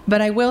 But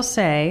I will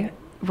say,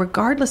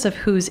 regardless of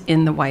who's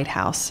in the White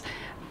House,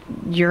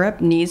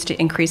 Europe needs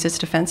to increase its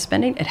defense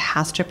spending. It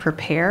has to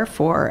prepare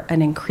for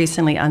an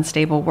increasingly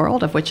unstable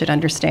world, of which it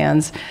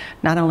understands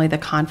not only the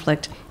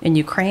conflict in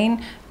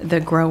Ukraine, the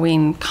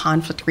growing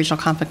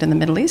regional conflict in the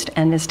Middle East,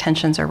 and as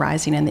tensions are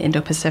rising in the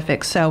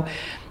Indo-Pacific. So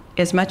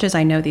as much as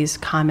I know these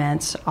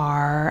comments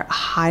are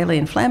highly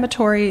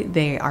inflammatory,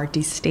 they are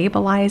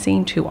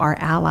destabilizing to our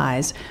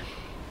allies.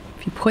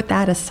 If you put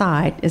that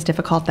aside, as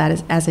difficult that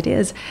is as it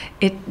is,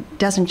 it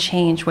doesn't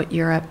change what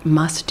Europe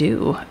must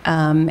do.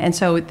 And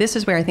so this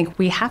is where I think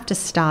we have to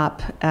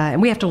stop, and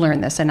we have to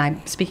learn this, and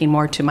I'm speaking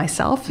more to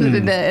myself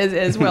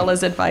as well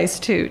as advice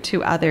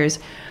to others.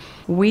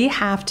 we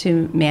have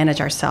to manage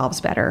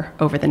ourselves better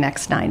over the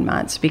next 9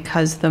 months,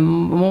 because the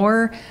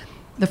more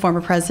the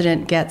former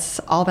president gets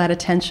all that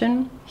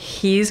attention,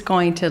 he's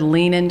going to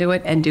lean into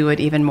it and do it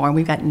even more.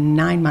 We've got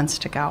 9 months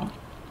to go.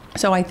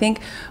 So I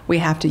think we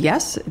have to,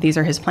 yes, these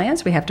are his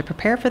plans. We have to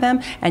prepare for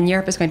them, and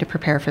Europe is going to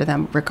prepare for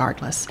them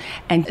regardless.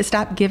 And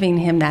stop giving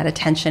him that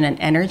attention and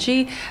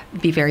energy.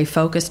 Be very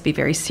focused, be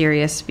very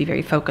serious, be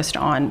very focused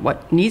on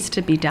what needs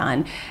to be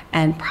done,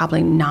 and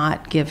probably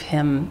not give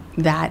him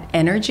that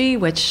energy,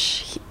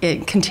 which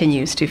it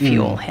continues to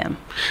fuel him.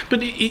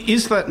 But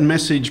is that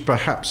message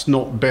perhaps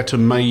not better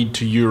made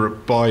to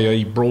Europe by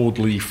a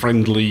broadly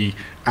friendly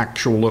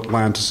actual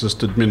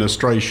Atlanticist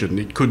administration?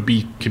 It could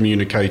be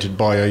communicated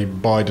by a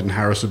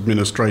Biden-Harris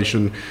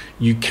administration.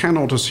 You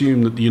cannot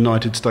assume that the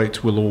United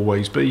States will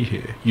always be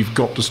here. You've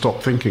got to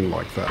stop thinking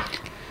like that.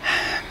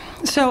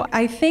 So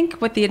I think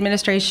what the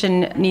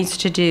administration needs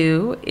to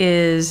do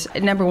is,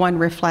 number one,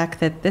 reflect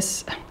that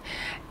this,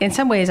 in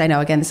some ways, I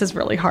know, again, this is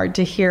really hard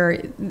to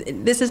hear.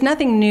 This is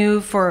nothing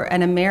new for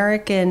an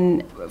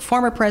American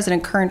former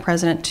president, current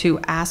president, to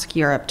ask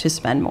Europe to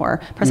spend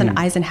more. President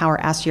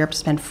Eisenhower asked Europe to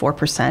spend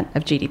 4%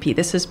 of GDP.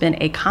 This has been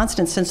a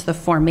constant since the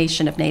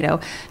formation of NATO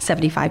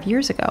 75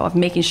 years ago, of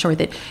making sure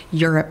that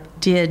Europe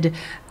did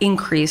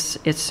increase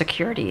its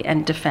security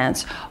and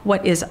defense.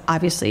 What is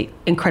obviously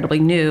incredibly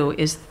new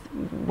is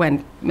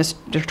when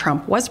Mr.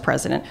 Trump was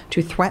president,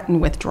 to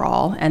threaten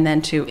withdrawal and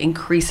then to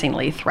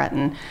increasingly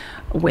threaten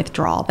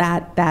withdrawal.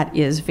 That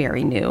is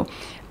very new.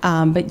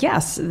 But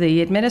yes,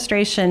 the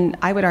administration,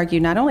 I would argue,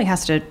 not only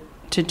has to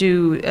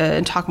do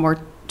and talk more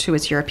to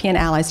its European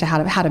allies to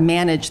how to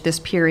manage this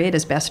period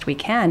as best we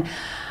can.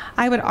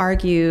 I would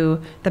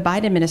argue the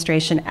Biden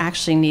administration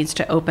actually needs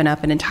to open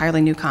up an entirely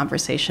new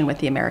conversation with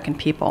the American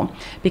people.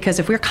 Because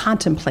if we're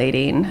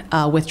contemplating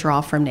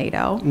withdrawal from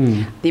NATO,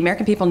 the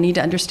American people need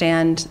to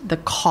understand the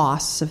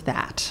costs of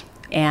that.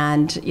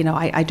 And,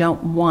 I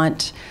don't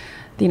want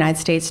the United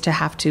States to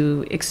have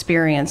to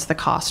experience the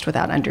cost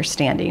without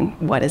understanding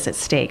what is at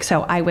stake.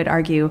 So I would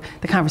argue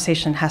the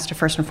conversation has to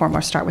first and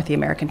foremost start with the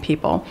American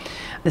people.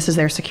 This is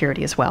their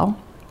security as well.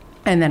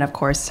 And then, of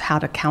course, how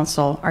to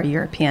counsel our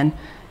European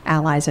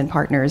allies and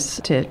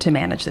partners to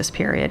manage this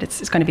period.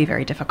 It's going to be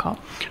very difficult.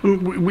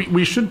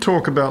 We should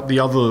talk about the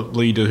other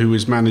leader who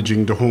is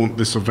managing to haunt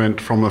this event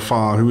from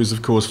afar, who is,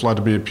 of course,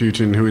 Vladimir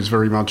Putin, who is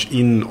very much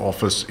in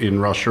office in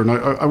Russia. And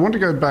I want to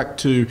go back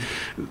to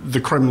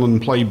the Kremlin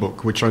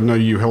playbook, which I know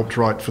you helped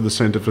write for the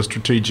Center for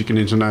Strategic and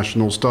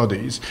International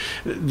Studies.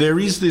 There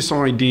is this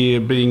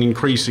idea being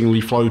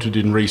increasingly floated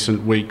in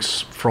recent weeks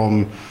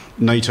from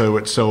NATO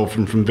itself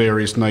and from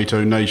various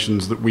NATO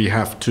nations that we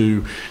have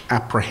to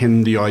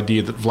apprehend the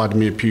idea that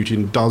Vladimir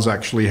Putin does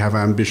actually have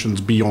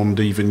ambitions beyond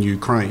even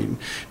Ukraine.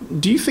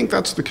 Do you think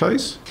that's the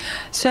case?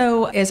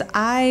 So, as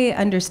I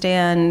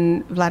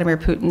understand Vladimir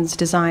Putin's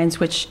designs,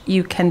 which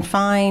you can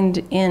find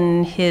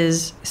in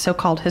his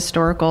so-called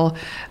historical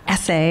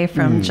essay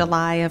from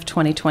July of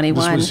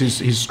 2021. This was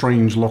his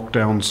strange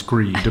lockdown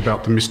screed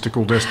about the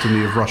mystical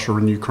destiny of Russia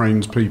and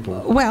Ukraine's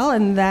people. Well,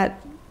 and that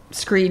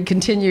screed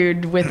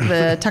continued with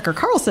the Tucker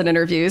Carlson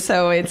interview,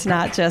 so it's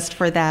not just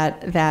for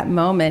that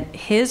moment.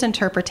 His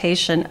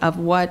interpretation of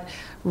what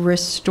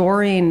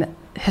restoring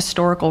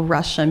historical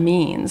Russia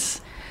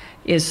means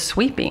is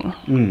sweeping.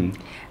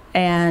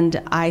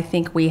 And I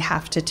think we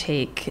have to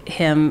take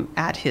him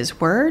at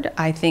his word.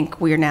 I think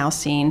we're now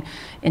seeing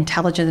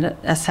intelligence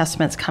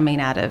assessments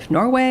coming out of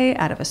Norway,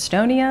 out of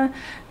Estonia,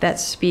 that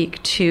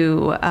speak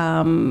to,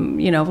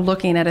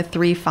 looking at a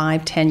 3,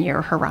 5,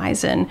 10-year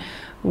horizon,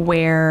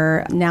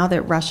 where now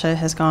that Russia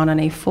has gone on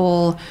a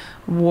full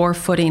war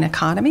footing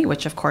economy,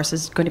 which of course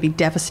is going to be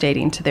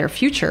devastating to their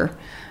future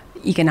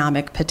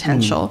economic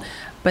potential,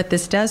 but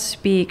this does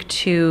speak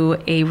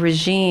to a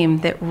regime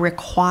that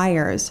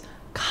requires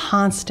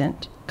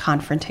constant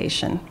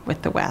confrontation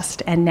with the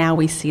West. And now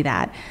we see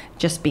that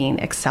just being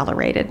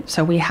accelerated.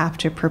 So we have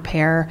to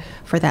prepare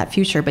for that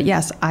future. But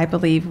yes, I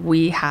believe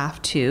we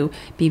have to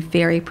be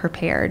very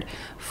prepared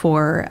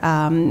for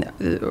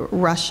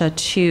Russia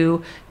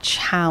to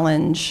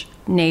challenge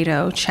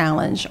NATO,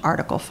 challenge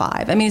Article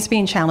 5. I mean, it's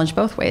being challenged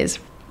both ways,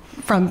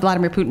 from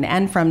Vladimir Putin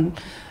and from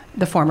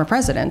the former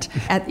president,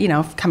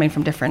 coming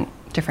from different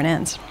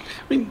ends.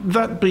 I mean,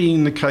 that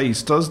being the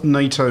case, does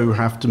NATO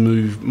have to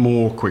move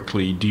more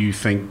quickly, do you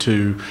think,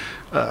 to,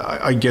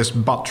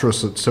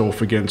 buttress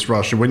itself against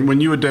Russia? When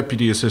you were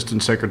Deputy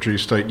Assistant Secretary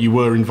of State, you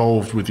were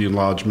involved with the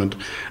enlargement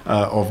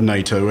of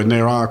NATO, and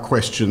there are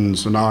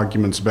questions and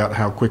arguments about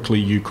how quickly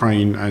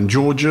Ukraine and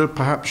Georgia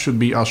perhaps should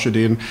be ushered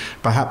in,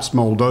 perhaps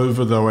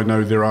Moldova, though I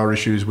know there are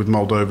issues with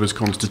Moldova's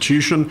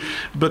constitution.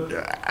 But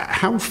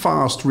how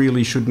fast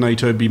really should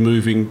NATO be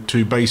moving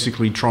to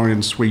basically try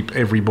and sweep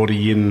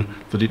everybody in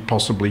that it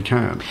possibly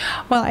can?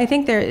 Well, I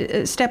think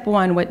step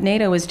one, what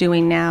NATO is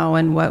doing now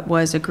and what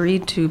was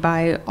agreed to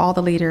by all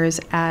the leaders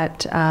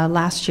at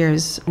last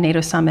year's NATO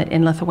summit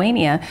in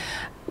Lithuania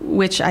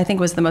which I think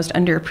was the most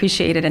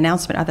underappreciated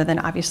announcement, other than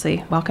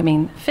obviously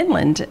welcoming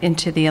Finland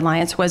into the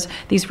alliance, was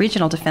these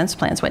regional defense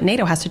plans. What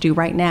NATO has to do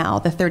right now,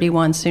 the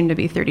 31, soon to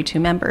be 32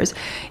 members,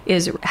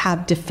 is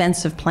have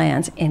defensive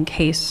plans in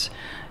case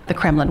the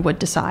Kremlin would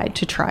decide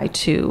to try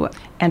to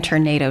enter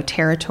NATO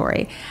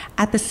territory.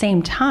 At the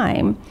same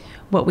time,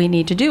 what we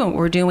need to do, and what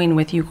we're doing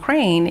with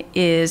Ukraine,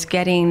 is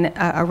getting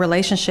a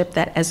relationship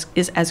that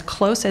is as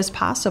close as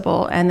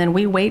possible, and then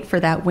we wait for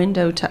that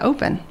window to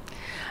open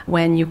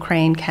when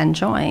Ukraine can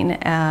join,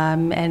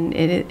 and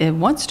it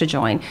wants to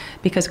join,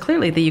 because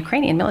clearly the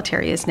Ukrainian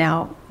military is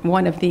now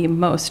one of the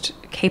most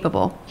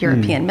capable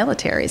European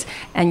militaries.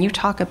 And you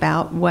talk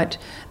about what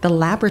the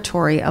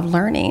laboratory of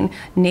learning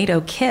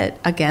NATO kit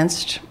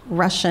against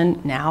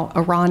Russian, now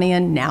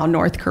Iranian, now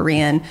North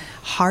Korean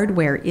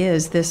hardware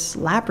is. This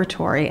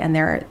laboratory and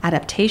their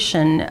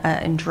adaptation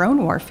in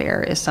drone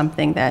warfare is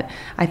something that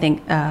I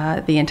think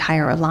the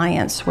entire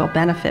alliance will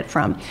benefit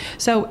from.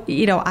 So,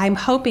 I'm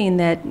hoping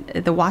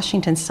that the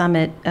Washington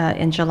summit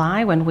in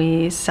July, when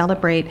we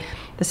celebrate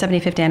the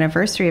 75th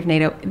anniversary of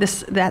NATO,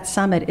 that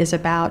summit is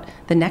about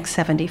the next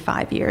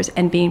 75 years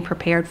and being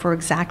prepared for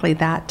exactly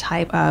that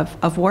type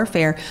of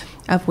warfare,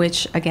 of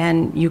which,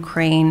 again,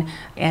 Ukraine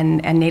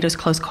and NATO's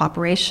close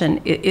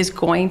cooperation is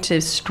going to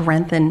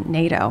strengthen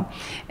NATO.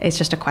 It's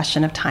just a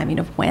question of timing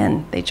of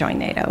when they join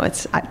NATO.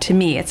 To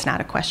me, it's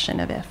not a question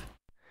of if.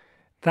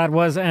 That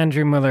was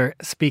Andrew Mueller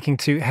speaking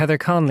to Heather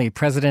Conley,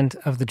 president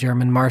of the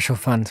German Marshall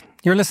Fund.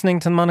 You're listening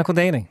to Monocle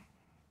Daily.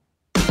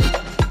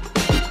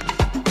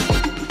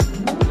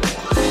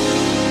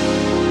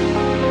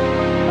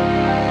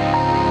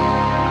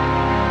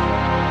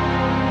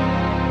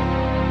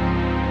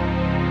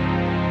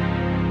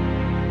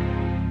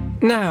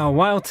 Now,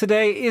 while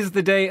today is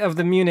the day of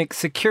the Munich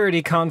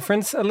Security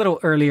Conference, a little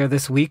earlier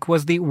this week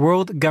was the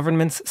World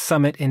Governments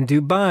Summit in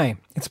Dubai.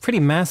 It's a pretty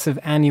massive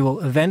annual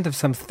event of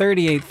some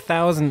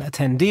 38,000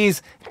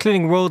 attendees,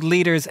 including world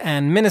leaders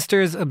and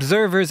ministers,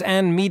 observers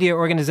and media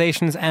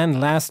organizations,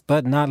 and last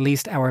but not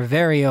least, our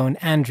very own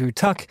Andrew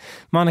Tuck,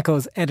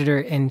 Monocle's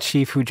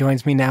editor-in-chief, who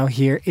joins me now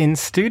here in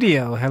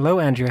studio. Hello,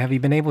 Andrew. Have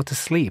you been able to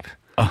sleep?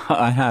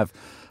 I have.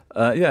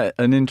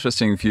 An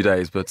interesting few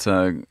days, but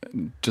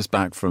just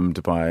back from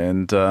Dubai,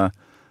 and a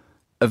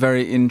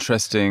very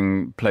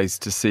interesting place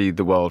to see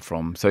the world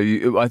from. So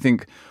I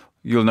think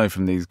you'll know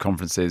from these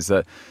conferences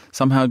that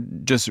somehow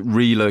just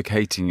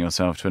relocating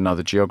yourself to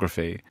another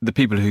geography, the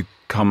people who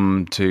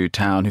come to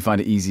town, who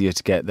find it easier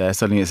to get there,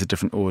 suddenly it's a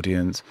different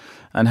audience,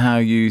 and how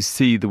you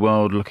see the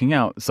world looking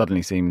out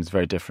suddenly seems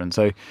very different.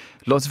 So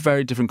lots of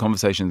very different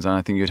conversations, and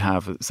I think you'd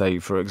have, say,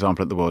 for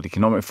example, at the World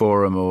Economic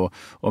Forum or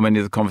many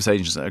of the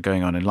conversations that are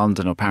going on in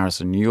London or Paris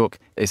or New York,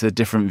 it's a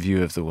different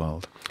view of the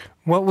world.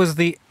 What was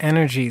the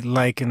energy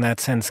like in that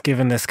sense,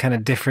 given this kind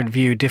of different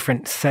view,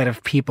 different set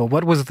of people?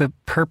 What was the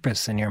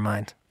purpose in your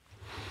mind?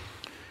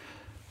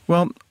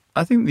 Well,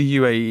 I think the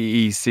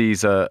UAE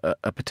sees a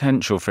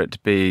potential for it to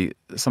be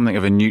something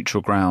of a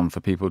neutral ground for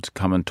people to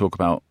come and talk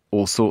about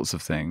all sorts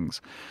of things.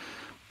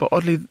 But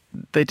oddly,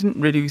 they didn't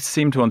really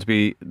seem to want to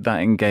be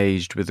that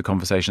engaged with the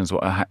conversations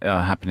what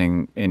are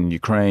happening in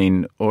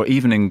Ukraine or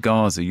even in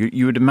Gaza.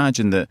 You would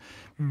imagine that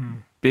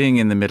being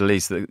in the Middle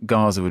East, that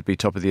Gaza would be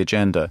top of the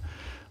agenda.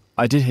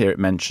 I did hear it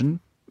mentioned,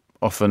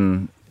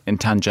 often in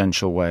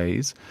tangential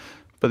ways,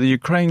 but the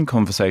Ukraine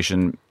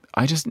conversation,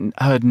 I just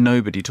heard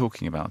nobody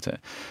talking about it.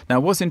 Now,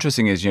 what's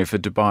interesting is, for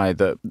Dubai,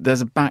 that there's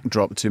a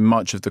backdrop to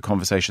much of the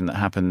conversation that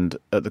happened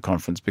at the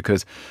conference,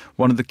 because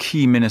one of the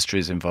key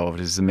ministries involved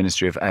is the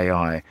Ministry of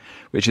AI,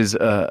 which is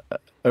a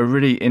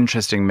really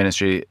interesting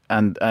ministry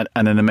and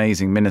an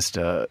amazing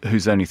minister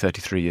who's only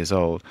 33 years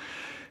old,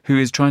 who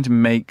is trying to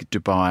make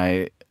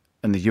Dubai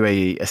and the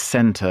UAE a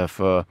centre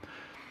for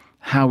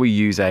how we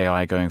use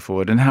AI going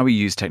forward and how we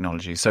use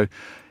technology. So,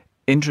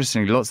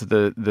 interestingly, lots of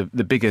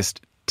the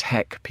biggest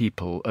tech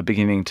people are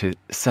beginning to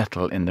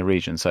settle in the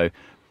region. So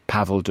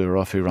Pavel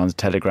Durov, who runs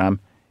Telegram,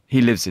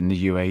 he lives in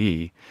the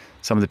UAE.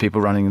 Some of the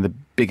people running the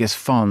biggest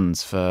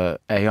funds for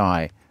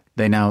AI,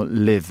 they now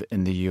live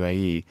in the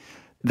UAE.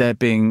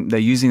 They're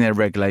using their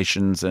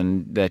regulations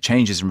and their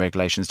changes in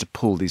regulations to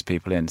pull these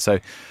people in. So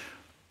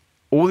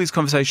all these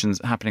conversations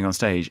happening on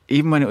stage,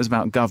 even when it was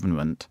about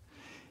government,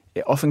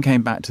 it often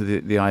came back to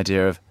the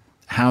idea of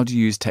how to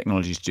use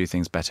technology to do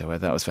things better,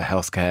 whether that was for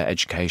healthcare,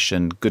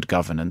 education, good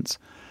governance.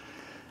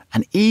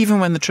 And even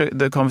when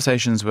the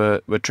conversations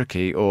were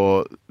tricky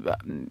or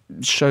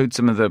showed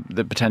some of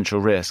the potential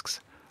risks,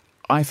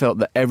 I felt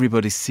that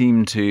everybody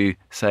seemed to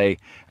say,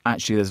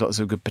 actually, there's lots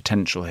of good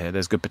potential here.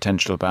 There's good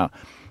potential about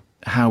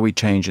how we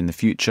change in the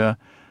future,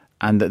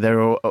 and that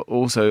there are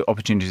also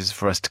opportunities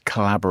for us to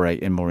collaborate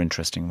in more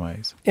interesting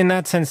ways. In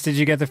that sense, did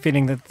you get the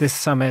feeling that this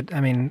summit,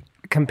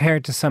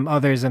 compared to some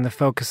others and the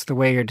focus, the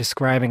way you're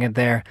describing it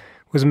there,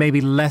 was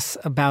maybe less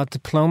about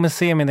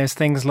diplomacy? There's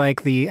things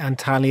like the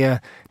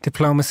Antalya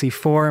Diplomacy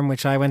Forum,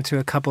 which I went to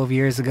a couple of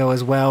years ago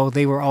as well.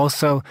 They were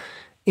also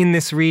in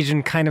this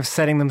region kind of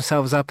setting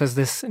themselves up as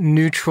this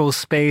neutral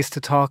space to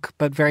talk,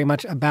 but very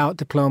much about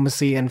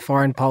diplomacy and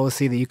foreign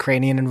policy. The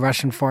Ukrainian and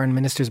Russian foreign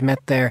ministers met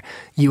there.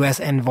 U.S.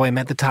 envoy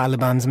met the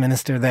Taliban's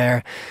minister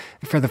there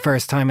for the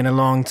first time in a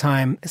long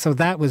time. So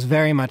that was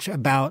very much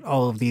about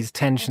all of these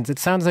tensions. It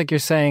sounds like you're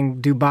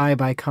saying Dubai,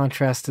 by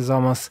contrast, is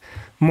almost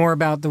more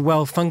about the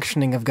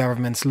well-functioning of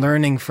governments,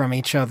 learning from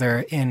each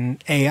other in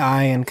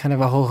AI and kind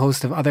of a whole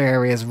host of other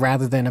areas,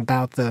 rather than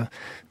about the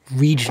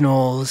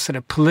regional sort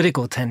of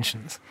political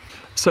tensions.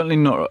 Certainly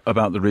not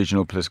about the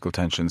regional political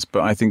tensions,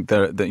 but I think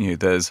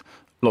there's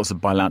lots of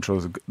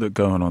bilaterals that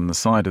go on the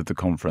side of the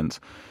conference.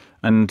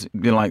 And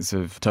the likes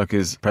of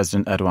Turkey's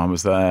President Erdogan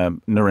was there,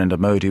 Narendra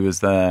Modi was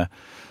there.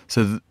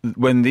 So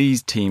when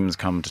these teams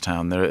come to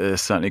town, there are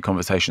certainly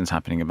conversations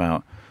happening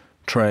about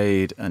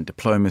trade and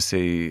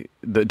diplomacy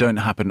that don't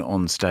happen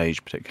on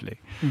stage particularly.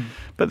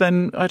 But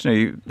then, I don't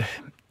know,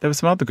 there were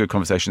some other good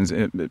conversations.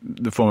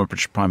 The former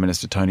British Prime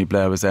Minister Tony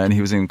Blair was there, and he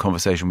was in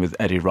conversation with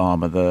Edi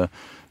Rama, the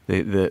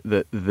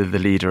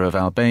leader of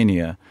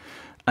Albania.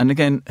 And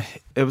again,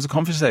 it was a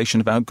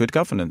conversation about good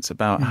governance,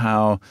 about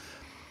how,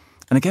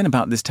 and again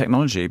about this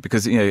technology,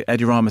 because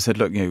Edi Rama said,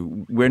 look,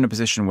 we're in a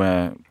position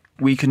where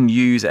we can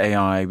use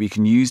AI, we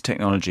can use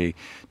technology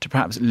to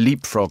perhaps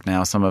leapfrog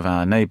now some of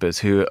our neighbours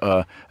who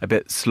are a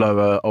bit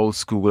slower, old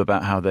school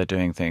about how they're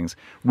doing things.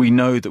 We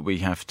know that we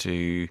have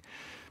to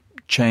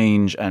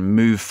change and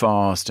move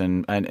fast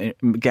and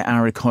get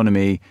our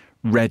economy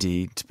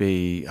ready to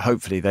be,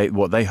 hopefully,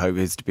 what they hope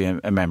is to be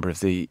a member of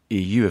the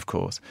EU, of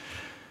course.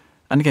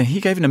 And again,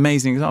 he gave an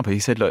amazing example. He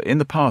said, look, in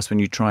the past, when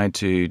you tried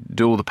to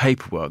do all the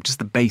paperwork, just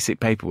the basic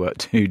paperwork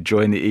to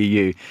join the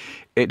EU,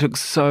 it took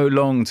so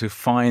long to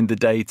find the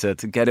data,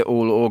 to get it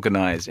all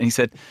organised. And he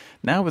said,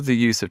 now with the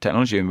use of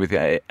technology and with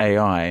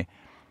AI,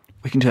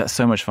 we can do that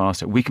so much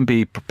faster. We can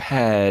be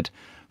prepared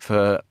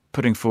for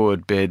putting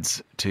forward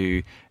bids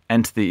to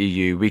enter the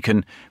EU. We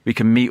can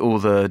meet all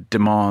the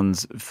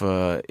demands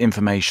for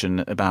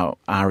information about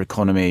our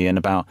economy and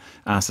about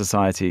our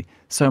society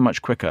so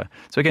much quicker.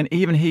 So again,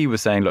 even he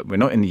was saying, look, we're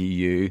not in the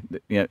EU,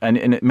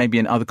 and maybe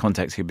in other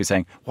contexts he'd be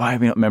saying, why are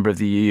we not a member of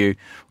the EU?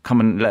 Come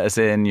and let us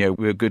in,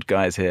 we're good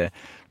guys here.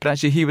 But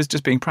actually he was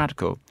just being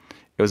practical.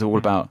 It was all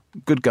about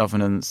good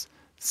governance,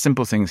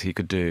 simple things he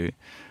could do,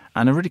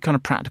 and a really kind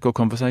of practical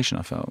conversation,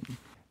 I felt.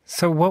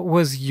 So what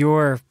was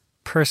your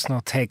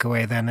personal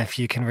takeaway then, if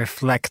you can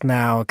reflect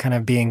now, kind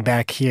of being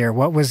back here?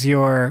 What was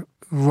your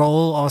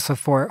role also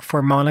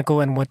for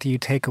Monocle, and what do you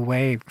take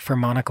away for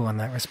Monocle in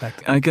that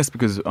respect? I guess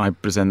because I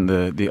present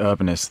the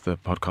Urbanist, the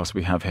podcast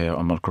we have here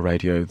on Monocle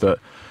Radio, that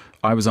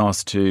I was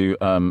asked to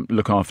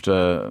look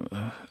after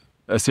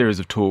a series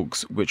of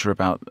talks which are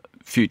about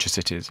future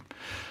cities.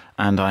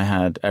 And I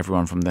had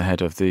everyone from the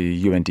head of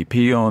the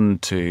UNDP on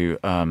to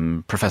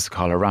Professor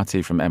Carla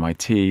Ratti from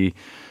MIT,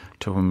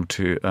 talking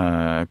to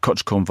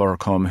Kochkom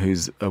Vorokom,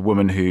 who's a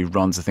woman who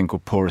runs a thing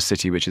called Porous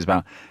City, which is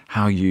about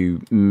how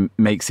you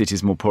make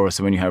cities more porous.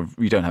 So when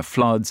you don't have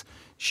floods,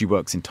 she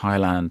works in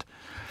Thailand.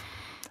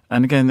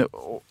 And again,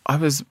 I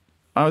was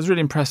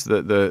really impressed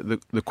that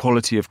the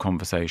quality of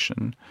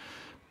conversation,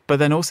 but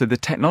then also the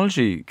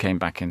technology came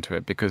back into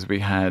it, because we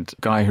had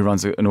a guy who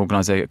runs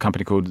a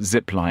company called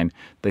Zipline.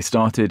 They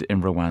started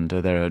in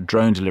Rwanda. They're a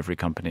drone delivery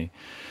company.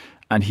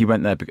 And he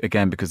went there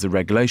again because the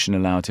regulation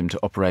allowed him to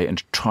operate and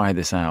to try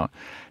this out.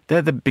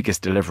 They're the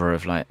biggest deliverer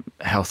of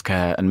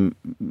healthcare and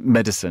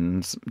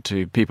medicines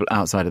to people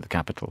outside of the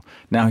capital.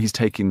 Now he's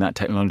taking that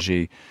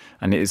technology,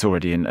 and it's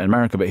already in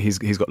America, but he's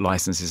got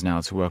licenses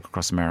now to work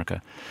across America.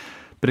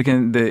 But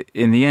again,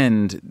 in the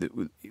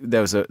end,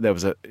 there was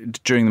a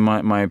during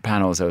my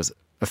panels, there was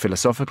a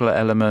philosophical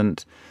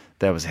element,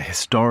 there was a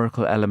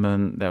historical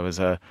element, there was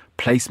a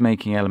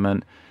placemaking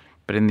element.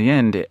 But in the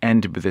end, it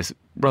ended with this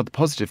rather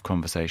positive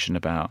conversation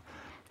about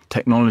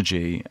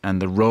technology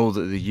and the role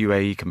that the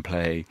UAE can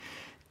play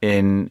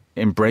in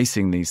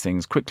embracing these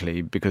things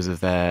quickly because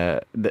of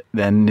their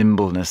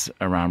nimbleness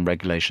around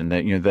regulation.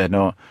 They're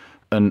not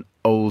an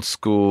old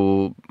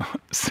school,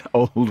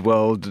 old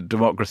world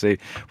democracy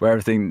where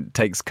everything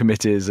takes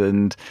committees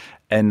and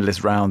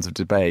endless rounds of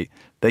debate.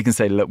 They can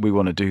say, look, we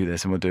want to do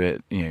this and we'll do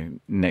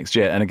it next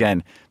year. And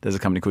again, there's a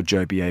company called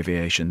Joby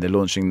Aviation. They're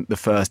launching the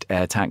first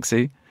air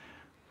taxi.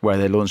 Where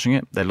they're launching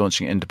it? They're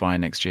launching it in Dubai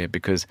next year,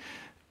 because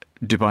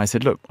Dubai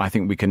said, look, I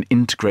think we can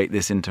integrate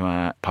this into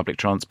our public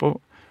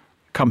transport.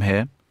 Come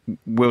here.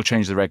 We'll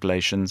change the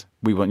regulations.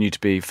 We want you to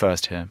be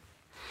first here.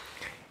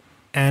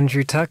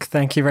 Andrew Tuck,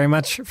 thank you very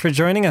much for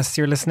joining us.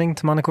 You're listening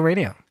to Monocle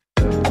Radio.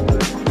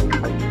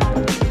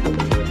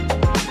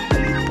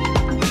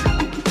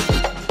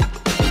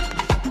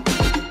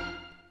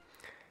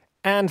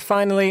 And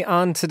finally,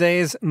 on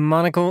today's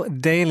Monocle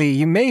Daily,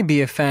 you may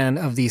be a fan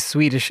of the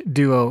Swedish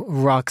duo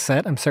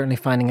Roxette. I'm certainly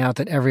finding out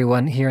that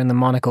everyone here in the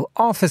Monocle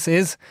office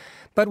is.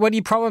 But what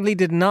you probably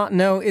did not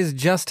know is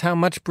just how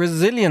much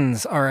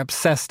Brazilians are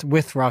obsessed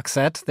with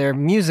Roxette. Their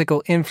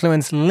musical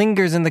influence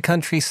lingers in the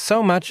country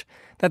so much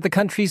that the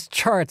country's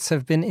charts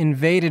have been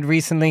invaded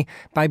recently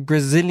by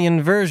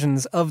Brazilian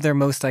versions of their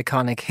most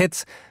iconic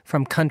hits.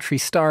 From country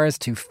stars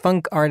to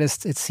funk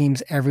artists, it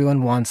seems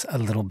everyone wants a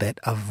little bit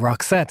of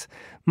Roxette.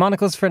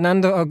 Monocle's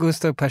Fernando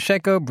Augusto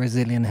Pacheco,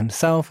 Brazilian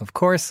himself, of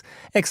course,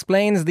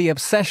 explains the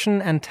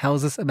obsession and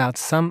tells us about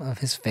some of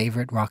his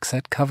favorite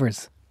Roxette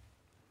covers.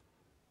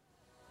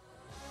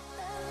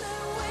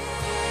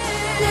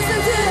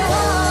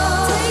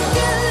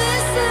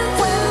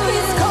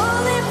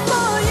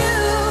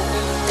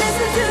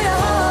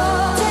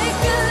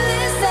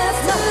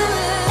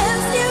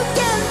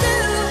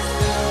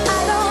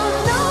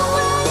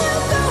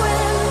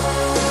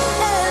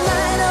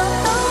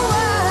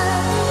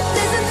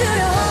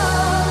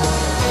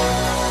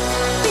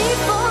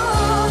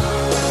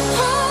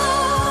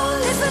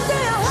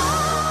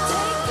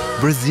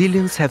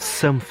 Brazilians have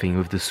something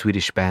with the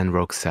Swedish band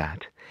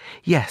Roxette.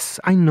 Yes,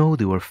 I know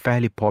they were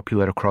fairly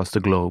popular across the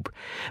globe,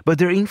 but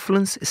their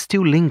influence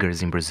still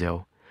lingers in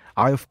Brazil.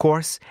 I, of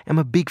course, am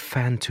a big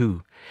fan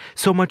too,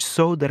 so much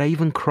so that I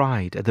even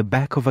cried at the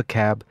back of a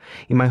cab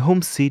in my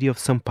home city of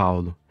São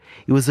Paulo.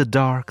 It was a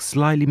dark,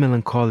 slightly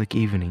melancholic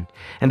evening,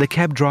 and the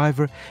cab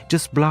driver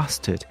just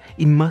blasted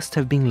 "It Must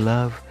Have Been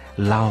Love"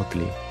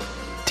 loudly.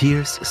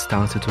 Tears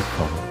started to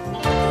fall.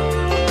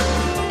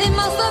 It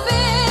must have been.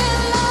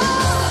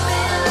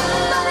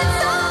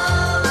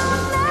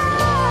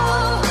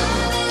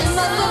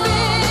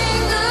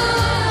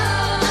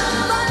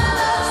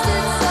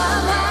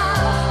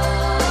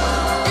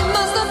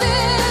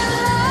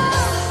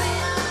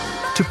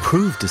 To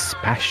prove this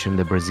passion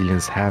the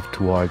Brazilians have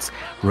towards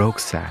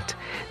Roxette,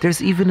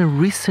 there's even a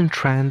recent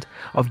trend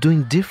of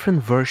doing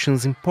different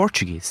versions in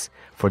Portuguese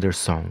for their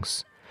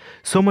songs.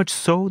 So much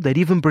so that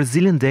even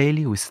Brazilian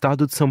Daily, o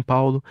Estado de São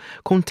Paulo,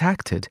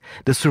 contacted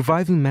the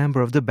surviving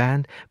member of the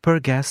band,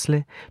 Per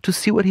Gessle, to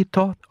see what he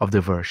thought of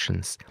the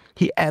versions.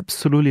 He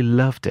absolutely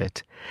loved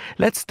it.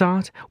 Let's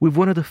start with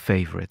one of the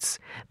favorites,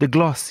 the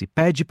glossy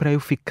Pede Pra Eu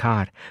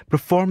Ficar,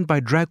 performed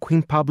by drag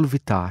queen Pablo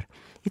Vittar.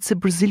 It's a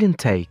Brazilian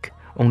take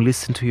on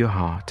Listen to Your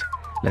Heart.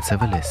 Let's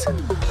have a listen.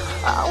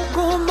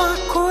 Alguma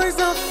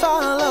coisa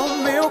fala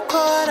o meu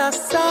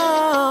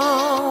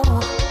coração.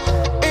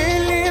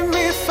 Ele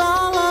me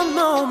fala,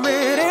 não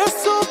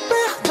mereço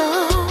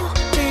perdão.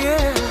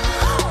 Yeah.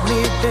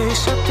 Me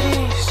deixa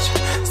triste,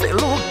 sem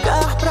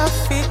lugar pra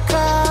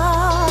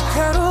ficar.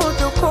 Quero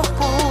teu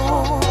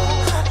corpo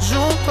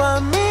junto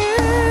a mim.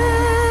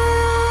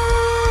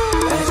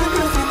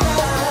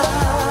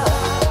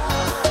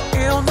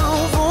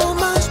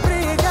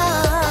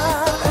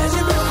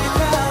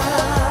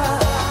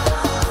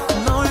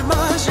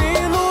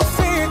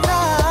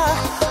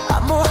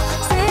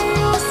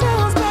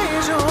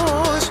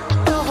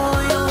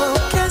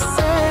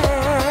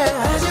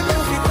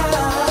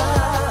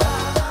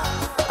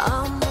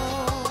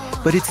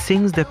 But it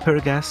seems that Per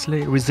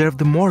Gessle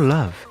reserved more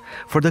love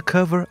for the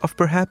cover of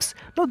perhaps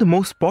not the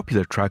most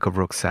popular track of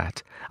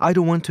Roxette, I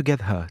Don't Want to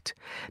Get Hurt,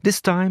 this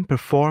time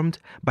performed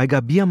by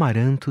Gabi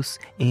Amarantos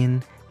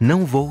in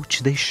Não Vou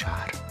Te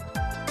Deixar.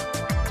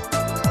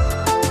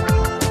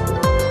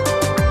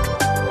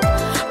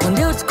 Quando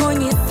eu te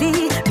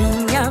conheci,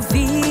 minha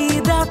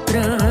vida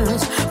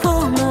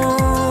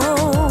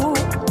transformou,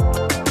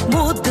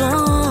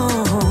 mudou.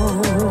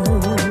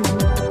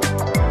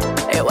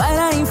 Eu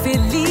era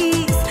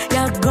infeliz e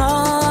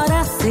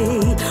agora sei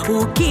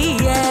o que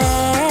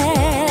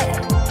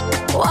é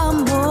o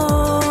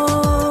amor.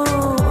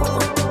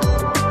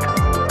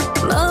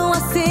 Não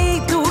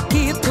aceito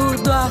que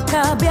tudo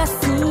acabe assim.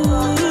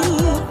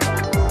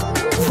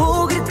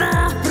 Vou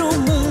gritar pro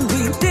mundo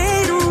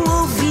inteiro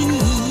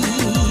ouvir.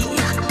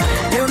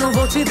 Eu não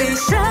vou te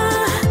deixar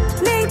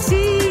nem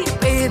te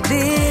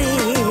perder.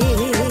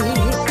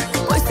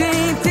 Pois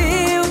sem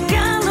teu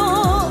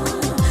calor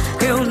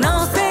eu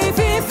não sei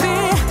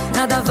viver.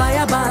 Nada vai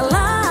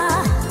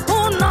abalar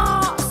o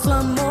nosso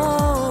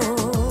amor.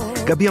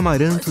 Gabi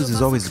Amarantos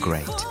is always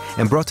great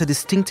and brought a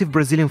distinctive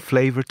Brazilian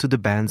flavor to the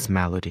band's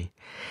melody.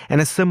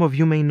 And as some of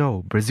you may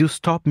know, Brazil's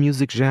top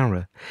music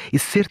genre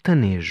is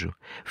sertanejo,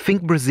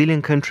 think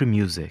Brazilian country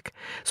music.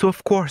 So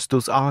of course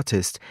those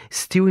artists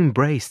still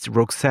embraced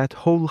Roxette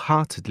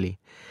wholeheartedly.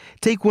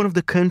 Take one of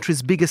the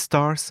country's biggest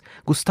stars,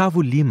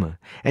 Gustavo Lima,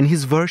 and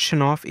his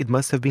version of It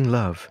Must Have Been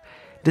Love.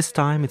 This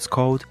time it's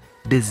called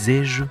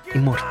Desejo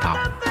Imortal.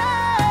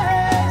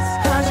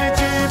 A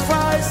gente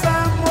faz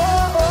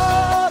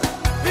amor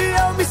e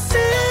eu me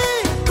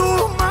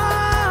sinto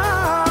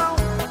mal.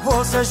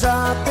 Você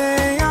já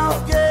tem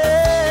alguém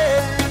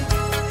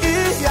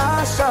e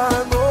acha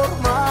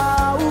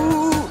normal.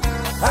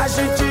 A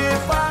gente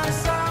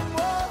faz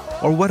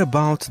amor. Or what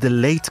about the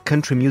late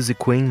country music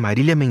queen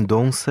Marília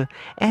Mendonça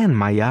and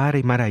Maiara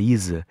e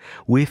Maraíza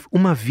with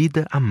Uma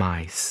Vida a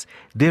Mais,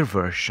 their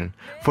version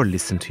for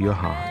Listen to Your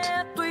Heart.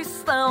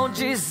 Estão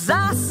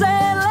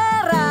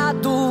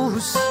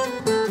desacelerados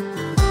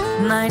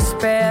na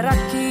espera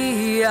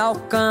que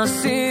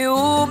alcance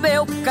o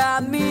meu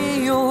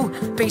caminho.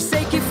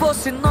 Pensei que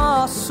fosse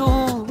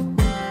nosso,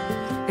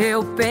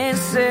 eu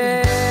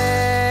pensei.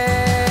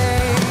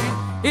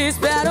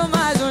 Espero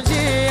mais um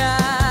dia.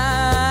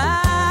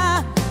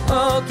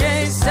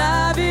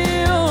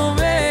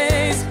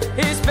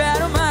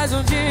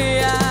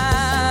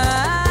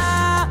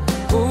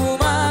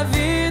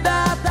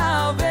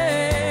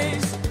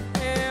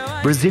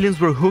 Brazilians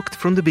were hooked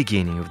from the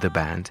beginning of the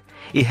band.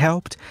 It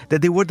helped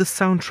that they were the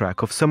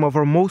soundtrack of some of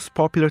our most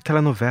popular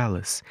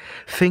telenovelas.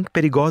 Think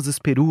Perigosas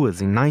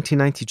Peruas in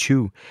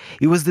 1992.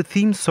 It was the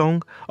theme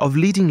song of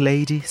leading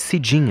lady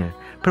Cidinha,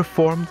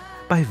 performed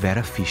by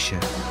Vera Fischer.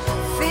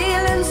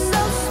 Feeling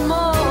so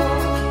small,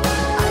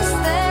 I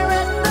stare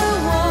at the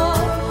wall,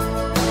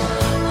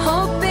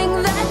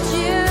 hoping that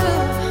you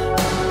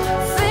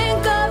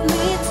think of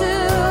me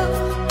too.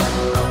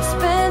 I'm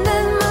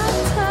spending my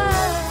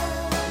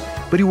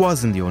time. But he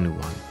wasn't the only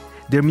one.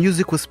 Their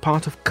music was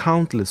part of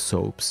countless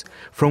soaps,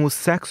 from O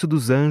Sexo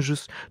dos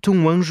Anjos to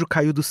Anjo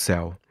Caiu do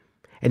Céu.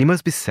 And it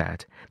must be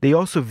said, they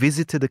also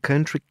visited the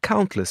country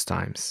countless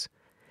times.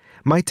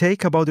 My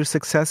take about their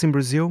success in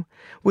Brazil?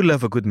 We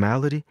love a good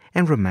melody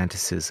and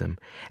romanticism,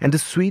 and the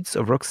Swedes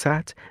of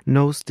Roxette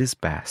knows this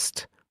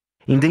best.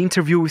 In the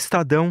interview with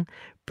Estadão,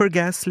 Per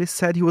Gessle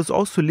said he was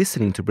also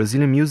listening to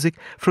Brazilian music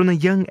from a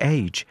young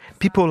age,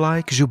 people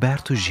like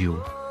Gilberto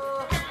Gil.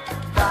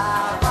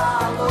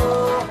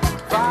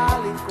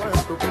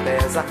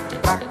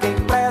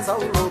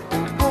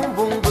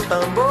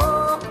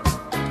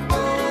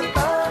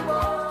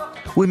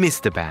 We miss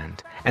the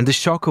band, and the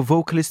shock of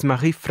vocalist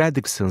Marie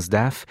Fredriksson's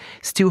death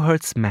still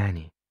hurts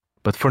many.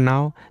 But for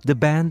now, the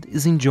band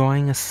is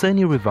enjoying a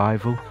sunny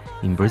revival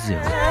in Brazil.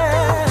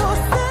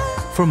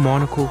 For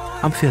Monaco,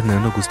 I'm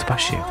Fernando Augusto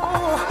Pacheco.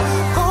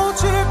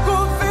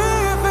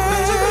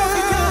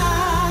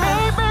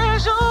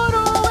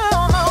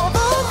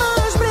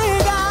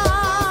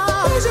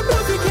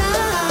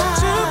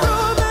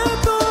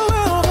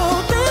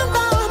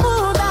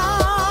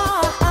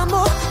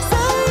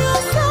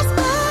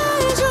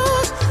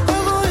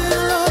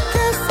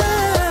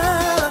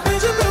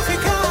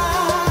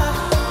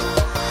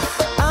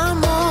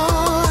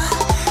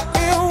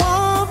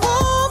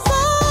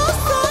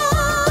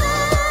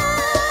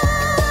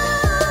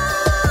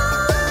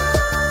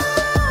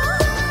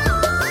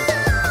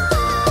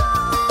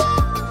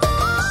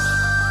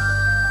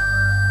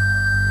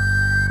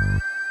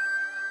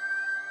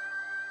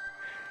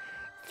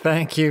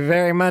 Thank you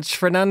very much,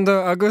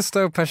 Fernando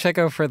Augusto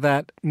Pacheco, for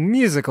that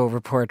musical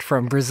report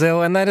from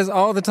Brazil. And that is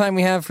all the time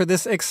we have for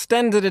this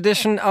extended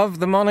edition of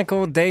the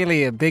Monocle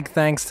Daily. A big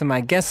thanks to my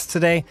guests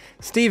today,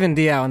 Stephen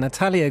Diao,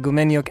 Natalia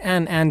Gumeniuk,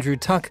 and Andrew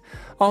Tuck.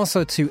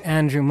 Also to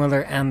Andrew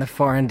Muller and the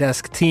Foreign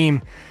Desk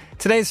team.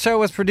 Today's show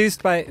was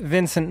produced by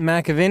Vincent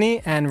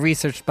McAviney and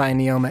researched by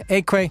Neoma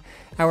Ekwe.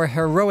 Our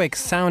heroic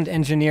sound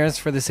engineers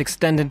for this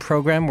extended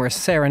program were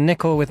Sarah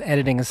Nichol, with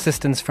editing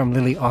assistance from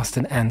Lily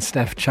Austin and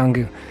Steph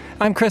Chungu.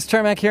 I'm Chris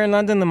Chermak here in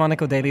London. The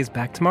Monocle Daily is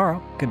back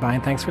tomorrow. Goodbye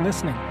and thanks for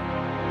listening.